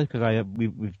apologise because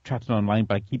we've chatted online,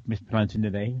 but I keep mispronouncing the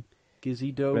name.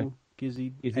 Gisido.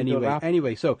 Gisido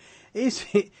Anyway, so is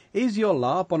your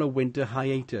LARP on a winter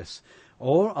hiatus?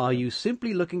 Or are you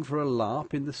simply looking for a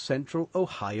LARP in the central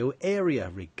Ohio area?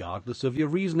 Regardless of your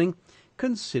reasoning,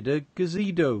 consider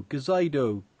Gisido,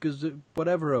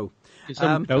 whatever.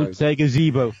 Don't say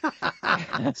gazebo.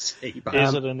 Is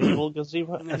it an evil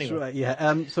gazebo? That's Anyway. right,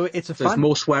 yeah. So it's a there's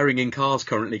more swearing in cars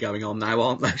currently going on now,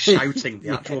 aren't there? Shouting the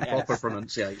actual proper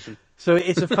pronunciation. So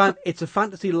it's a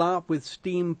fantasy LARP with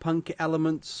steampunk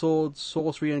elements, swords,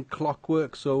 sorcery, and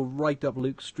clockwork. So right up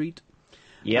Luke Street.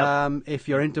 Yeah. If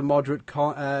you're into moderate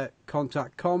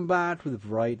contact combat with a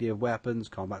variety of weapons,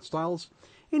 combat styles,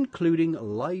 including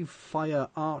live fire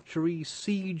archery,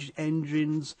 siege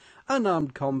engines,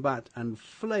 unarmed combat, and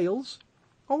flails,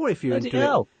 or if you're into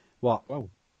it, what? Whoa.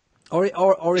 Or if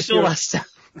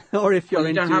you're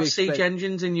you don't have siege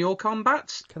engines in your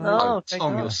combats? No,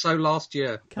 Tom, you're so last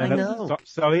year. I know.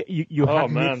 Sorry, you Oh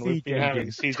have man, siege we've been having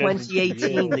engines. siege engines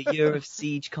 2018, the year of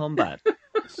siege combat.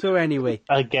 So anyway,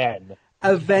 again.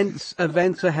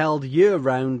 events are held year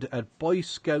round at Boy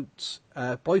Scout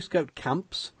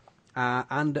camps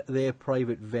and their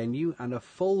private venue, and a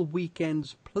full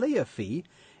weekend's player fee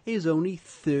is only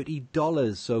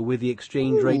 $30. So with the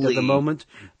exchange rate at the moment,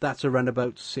 that's around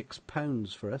about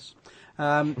 £6 for us.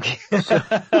 Yeah,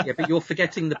 but you're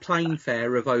forgetting the plane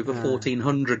fare of over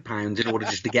 £1,400 in order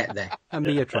just to get there. A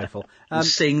mere trifle. And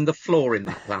seeing the floor in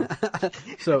that plant.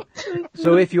 So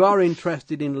if you are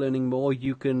interested in learning more,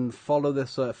 you can follow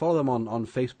them on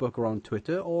Facebook or on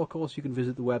Twitter, or of course you can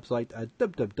visit the website at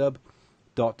www.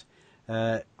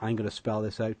 I'm going to spell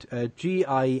this out.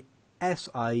 Gisido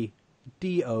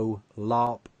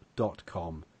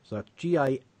LARP.com. So that's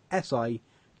Gisido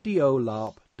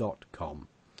LARP.com.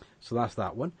 So that's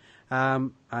that one.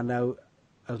 And now,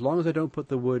 as long as I don't put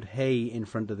the word "hey" in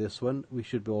front of this one, we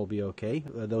should all be okay.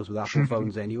 Those with Apple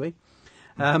phones, anyway.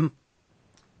 Siri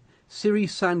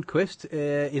Sandquist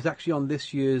is actually on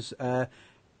this year's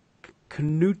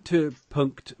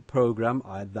knutepunkt program.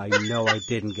 I know I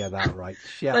didn't get that right.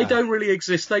 They don't really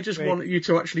exist. They just want you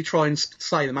to actually try and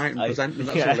say them out and present them.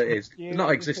 That's all it is. They're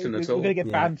not existing at all. We're going to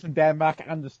get banned from Denmark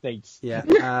and the States.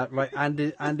 Yeah, right.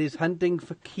 And is hunting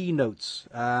for keynotes.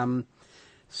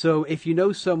 So if you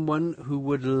know someone who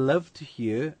would love to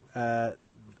hear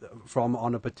from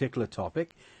on a particular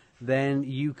topic, then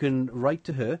you can write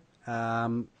to her.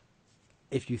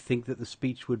 If you think that the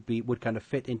speech would kind of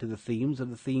fit into the themes,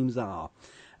 and the themes are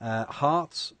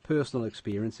hearts, personal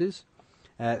experiences,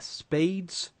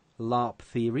 spades, LARP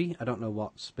theory. I don't know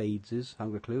what spades is. I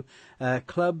haven't got a clue.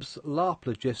 Clubs, LARP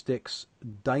logistics,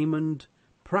 diamond,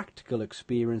 practical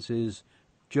experiences,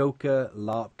 Joker,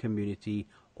 LARP community,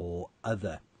 or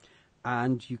other.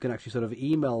 And you can actually sort of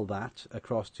email that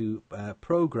across to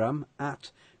program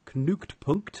at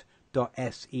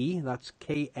knutepunkt.se. That's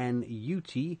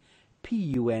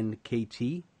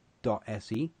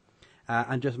KNUTPUNKT.se,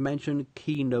 and just mention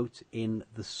keynote in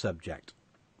the subject.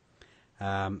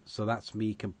 So that's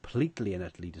me completely and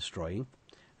utterly destroying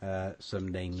some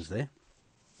names there.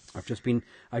 I've just been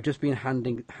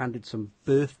handed some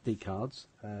birthday cards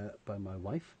by my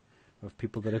wife of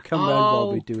people that have come round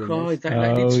while we're doing this.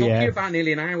 It took you about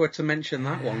nearly an hour to mention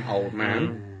that one, old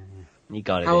man. You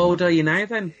got it. How old are you now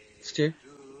then, Stu?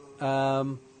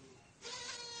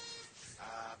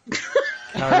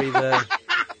 Carry the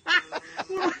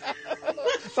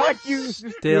Thank you.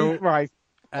 Still- Right.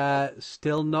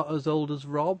 still not as old as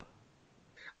Rob.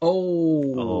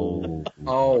 Oh,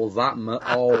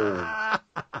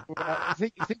 I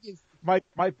think it's my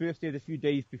birthday is a few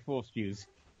days before Stu's.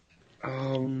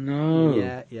 Oh no!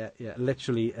 Yeah.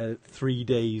 Literally 3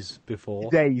 days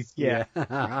before. Days, yeah.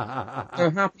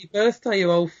 So happy birthday,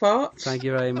 you old farts! Thank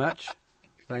you very much.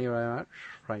 Thank you very much.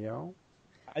 Thank you.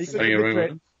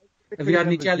 Have you had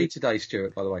any jelly today,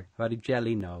 Stuart? By the way, Have I had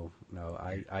jelly? No.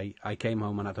 I came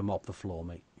home and had to mop the floor,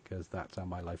 mate, because that's how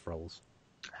my life rolls.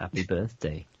 Happy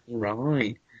birthday.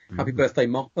 right? Happy birthday,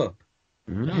 mop up.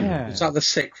 Yeah. Is that the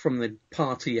sick from the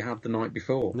party you had the night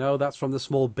before? No, that's from the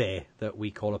small bear that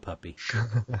we call a puppy.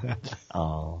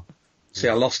 Oh. See,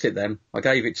 I lost it then. I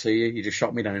gave it to you. You just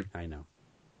shot me down. I know.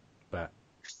 But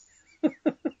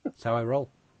that's how I roll.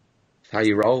 How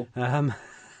you roll.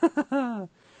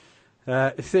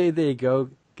 See, there you go.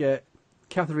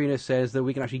 Katharina says that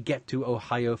we can actually get to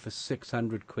Ohio for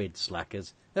 600 quid,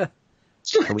 slackers.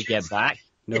 Can we get back?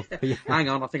 No. Hang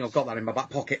on, I think I've got that in my back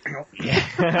pocket.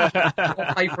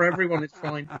 I'll pay for everyone, it's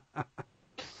fine.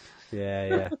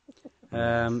 Yeah.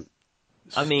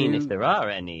 I mean, if there are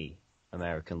any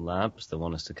American Larps that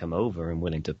want us to come over and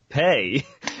willing to pay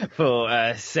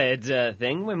for said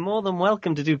thing, we're more than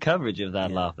welcome to do coverage of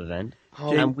that LARP event.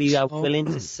 And we are willing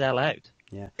to sell out.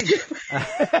 Yeah.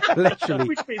 Literally.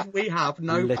 Which means we have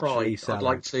no pride. I'd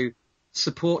like to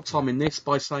support Tom in this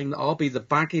by saying that I'll be the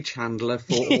baggage handler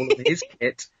for all of his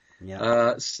kit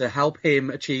to help him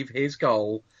achieve his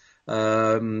goal,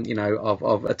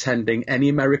 of attending any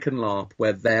American LARP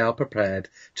where they are prepared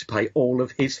to pay all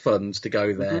of his funds to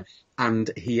go there.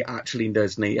 And he actually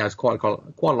does need, has quite a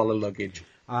lot of luggage.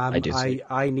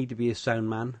 I need to be a sound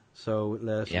man, so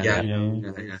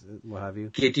what have you.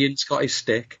 Gideon's got his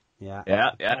stick. Yeah.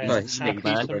 Stick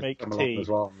man to make tea as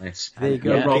well on this. There you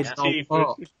go.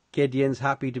 Yeah. Gideon's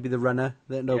happy to be the runner.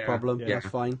 No problem. That's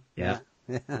fine. Yeah.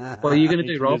 What are you going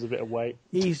to do, Rob? Lose a bit of weight.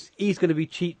 He's going to be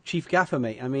chief gaffer,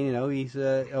 mate. I mean, he's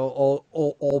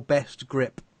or best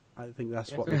grip. I think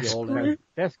that's what we call him.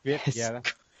 Best grip, yeah.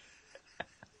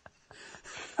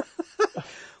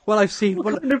 Well, I've seen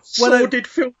what kind of sordid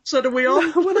film set are we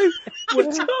on?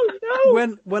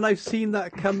 When I've seen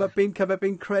that come up in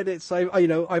credits,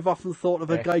 I've often thought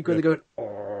of a guy going,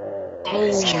 "Oh,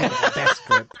 best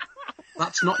grip."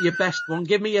 That's not your best one.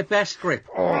 Give me your best grip.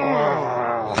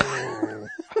 Oh,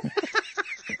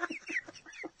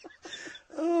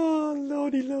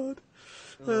 lordy lord.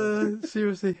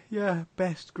 Seriously, yeah,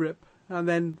 best grip. And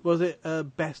then, was it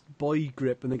best boy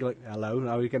grip? And they go like, hello,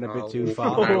 now we're getting a bit too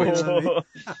far. It's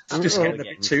just getting a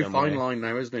bit too fine line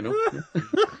now, isn't it?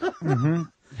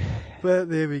 But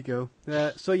there we go.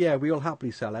 So yeah, we'll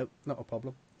happily sell out. Not a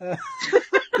problem.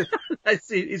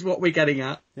 Is what we're getting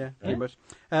at. Yeah, pretty much.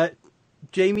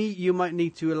 Jamie, you might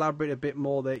need to elaborate a bit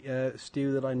more.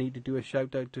 Stu, that I need to do a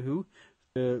shout out to who?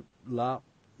 LARP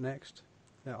next.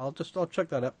 I'll chuck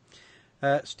that up.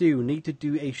 Stu, need to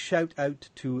do a shout out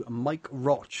to Mike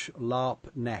Roch, LARP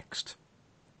next.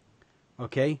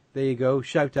 Okay, there you go.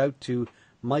 Shout out to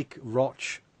Mike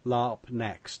Roch, LARP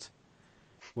next.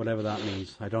 Whatever that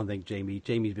means. I don't think Jamie's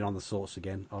been on the sauce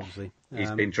again, obviously.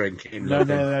 He's been drinking.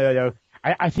 No.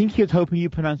 I think he was hoping you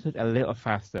pronounce it a little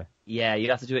faster. Yeah, you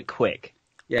have to do it quick.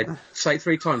 Yeah, say it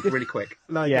 3 times really quick.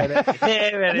 No, I get it.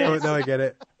 There it is. No, I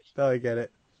get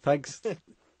it.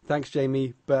 Thanks,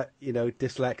 Jamie, but,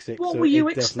 dyslexic. What so were you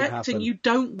it doesn't expecting? happen. You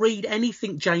don't read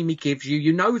anything Jamie gives you.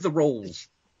 You know the rules.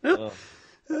 Just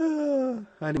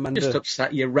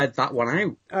upset you read that one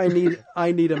out. I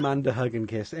need Amanda hug and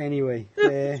kiss. Anyway.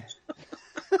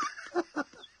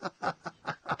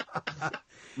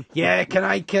 Yeah, can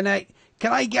I get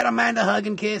Amanda hug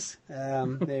and kiss?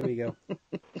 There we go.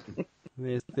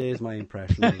 There's my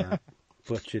impression of that.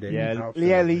 Butchered it.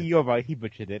 Yeah, Lee, you're right. He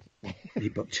butchered it. He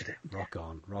butchered it. Rock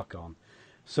on.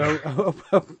 So,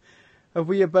 are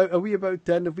we about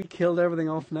done? Have we killed everything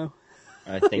off now?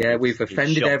 I think we've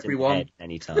offended everyone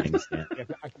many times. Yeah.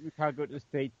 I think we can't go to the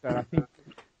States, but I think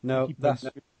that's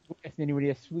anybody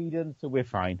in Sweden, so we're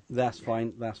fine. That's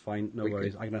fine. No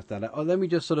worries. I can understand that. Let me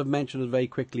just sort of mention it very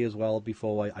quickly as well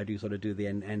before I do sort of do the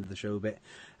end of the show bit.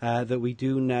 That we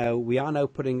are now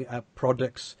putting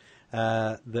products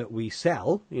that we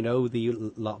sell, the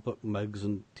LARPBook mugs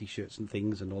and T-shirts and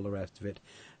things and all the rest of it,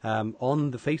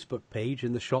 on the Facebook page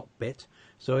in the shop bit.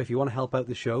 So if you want to help out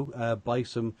the show, buy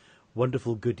some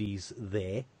wonderful goodies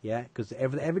there, because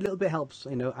every little bit helps,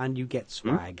 and you get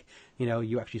swag.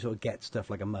 You actually sort of get stuff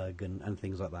like a mug and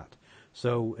things like that.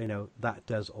 So, that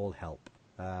does all help.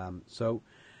 So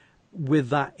with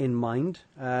that in mind,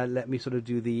 let me sort of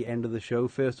do the end of the show.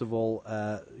 First of all,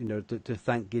 to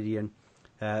thank Gideon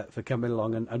for coming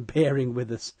along and bearing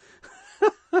with us,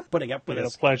 putting up with us.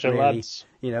 It's a pleasure, really, lads.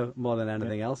 More than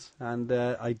anything else. And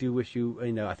I do wish you,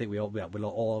 I think we'll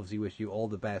all obviously wish you all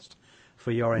the best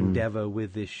for your endeavour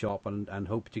with this shop, and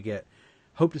hope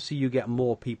to see you get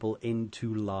more people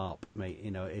into LARP, mate.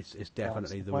 It's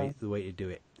definitely the way to do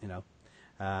it.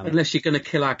 Unless you're going to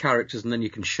kill our characters and then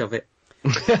you can shove it.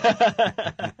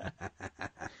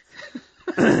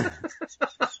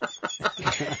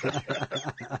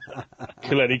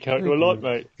 Kill any character alike,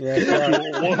 mate.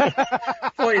 Yeah,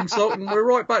 Quite insulting. We're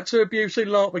right back to abuse in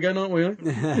LARP again, aren't we?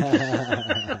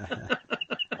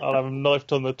 I'll have him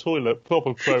knifed on the toilet,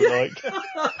 proper pro-like.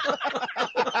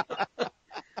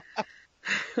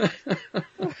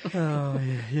 Oh,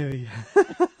 yeah.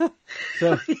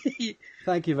 So,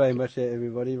 thank you very much,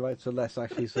 everybody. Right, so let's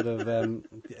actually sort of,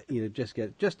 just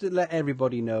to let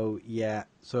everybody know, yeah.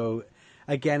 So,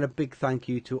 again, a big thank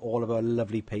you to all of our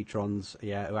lovely patrons,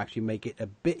 yeah, who actually make it a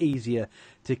bit easier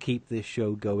to keep this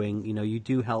show going. You know, you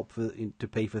do help to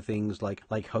pay for things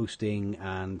like hosting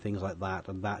and things like that,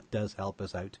 and that does help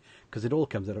us out because it all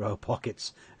comes out of our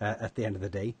pockets at the end of the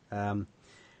day.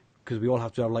 Because we all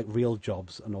have to have like real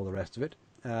jobs and all the rest of it.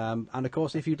 And of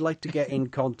course, if you'd like to get in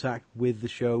contact with the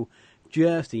show,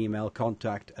 just email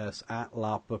contact us at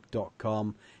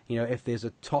larpbook.com. You know, if there's a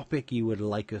topic you would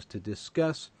like us to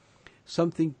discuss,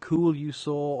 something cool you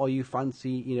saw, or you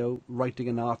fancy, you know, writing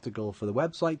an article for the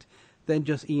website, then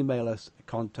just email us,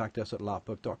 contact us at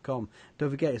larpbook.com.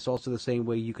 Don't forget, it's also the same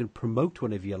way you can promote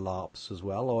one of your LARPs as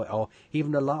well, or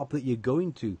even a LARP that you're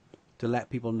going to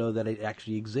let people know that it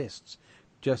actually exists.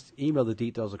 Just email the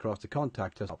details across to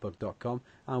contact us at larpbook.com,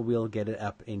 and we'll get it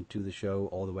up into the show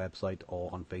or the website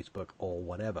or on Facebook or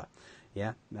whatever.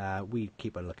 Yeah, we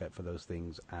keep a lookout for those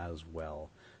things as well.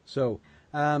 So,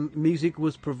 music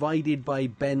was provided by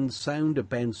Ben Sound at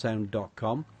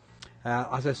bensound.com.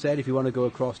 As I said, if you want to go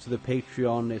across to the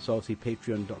Patreon, it's obviously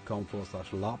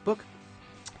patreon.com/LARPBook.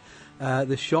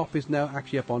 The shop is now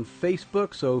actually up on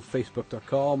Facebook, so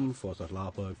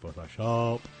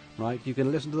facebook.com/LARPBook/shop. Right, you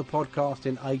can listen to the podcast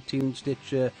in iTunes,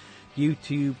 Stitcher,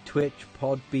 YouTube, Twitch,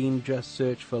 Podbean. Just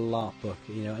search for LARPBook,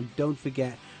 you know, and don't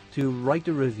forget to write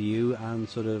a review and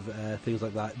sort of things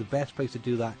like that. The best place to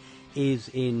do that is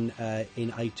in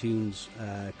iTunes,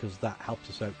 because that helps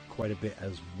us out quite a bit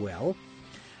as well.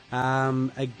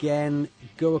 Again,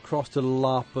 go across to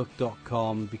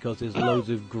larpbook.com because there's loads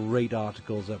of great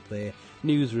articles up there,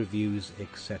 news, reviews,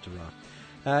 etc.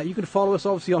 You can follow us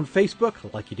obviously on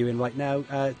Facebook, like you're doing right now,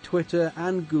 Twitter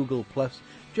and Google+.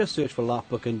 Just search for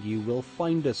LARPBook and you will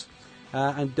find us.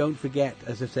 And don't forget,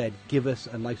 as I said, give us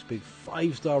a nice big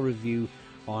 5-star review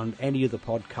on any of the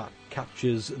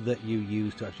podcatchers that you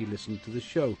use to actually listen to the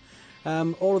show.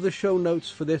 All of the show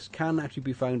notes for this can actually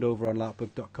be found over on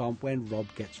larpbook.com when Rob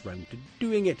gets round to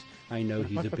doing it. I know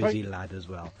he's a busy lad as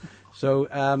well. So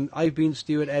I've been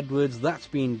Stuart Edwards, that's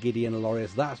been Gideon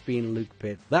Lorius, that's been Luke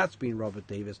Pitt, that's been Robert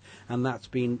Davis, and that's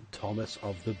been Thomas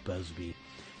of the Busby.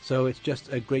 So it's just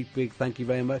a great big thank you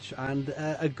very much, and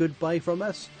a goodbye from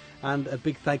us, and a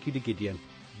big thank you to Gideon.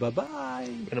 Bye-bye.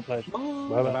 Been a pleasure.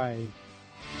 Bye-bye.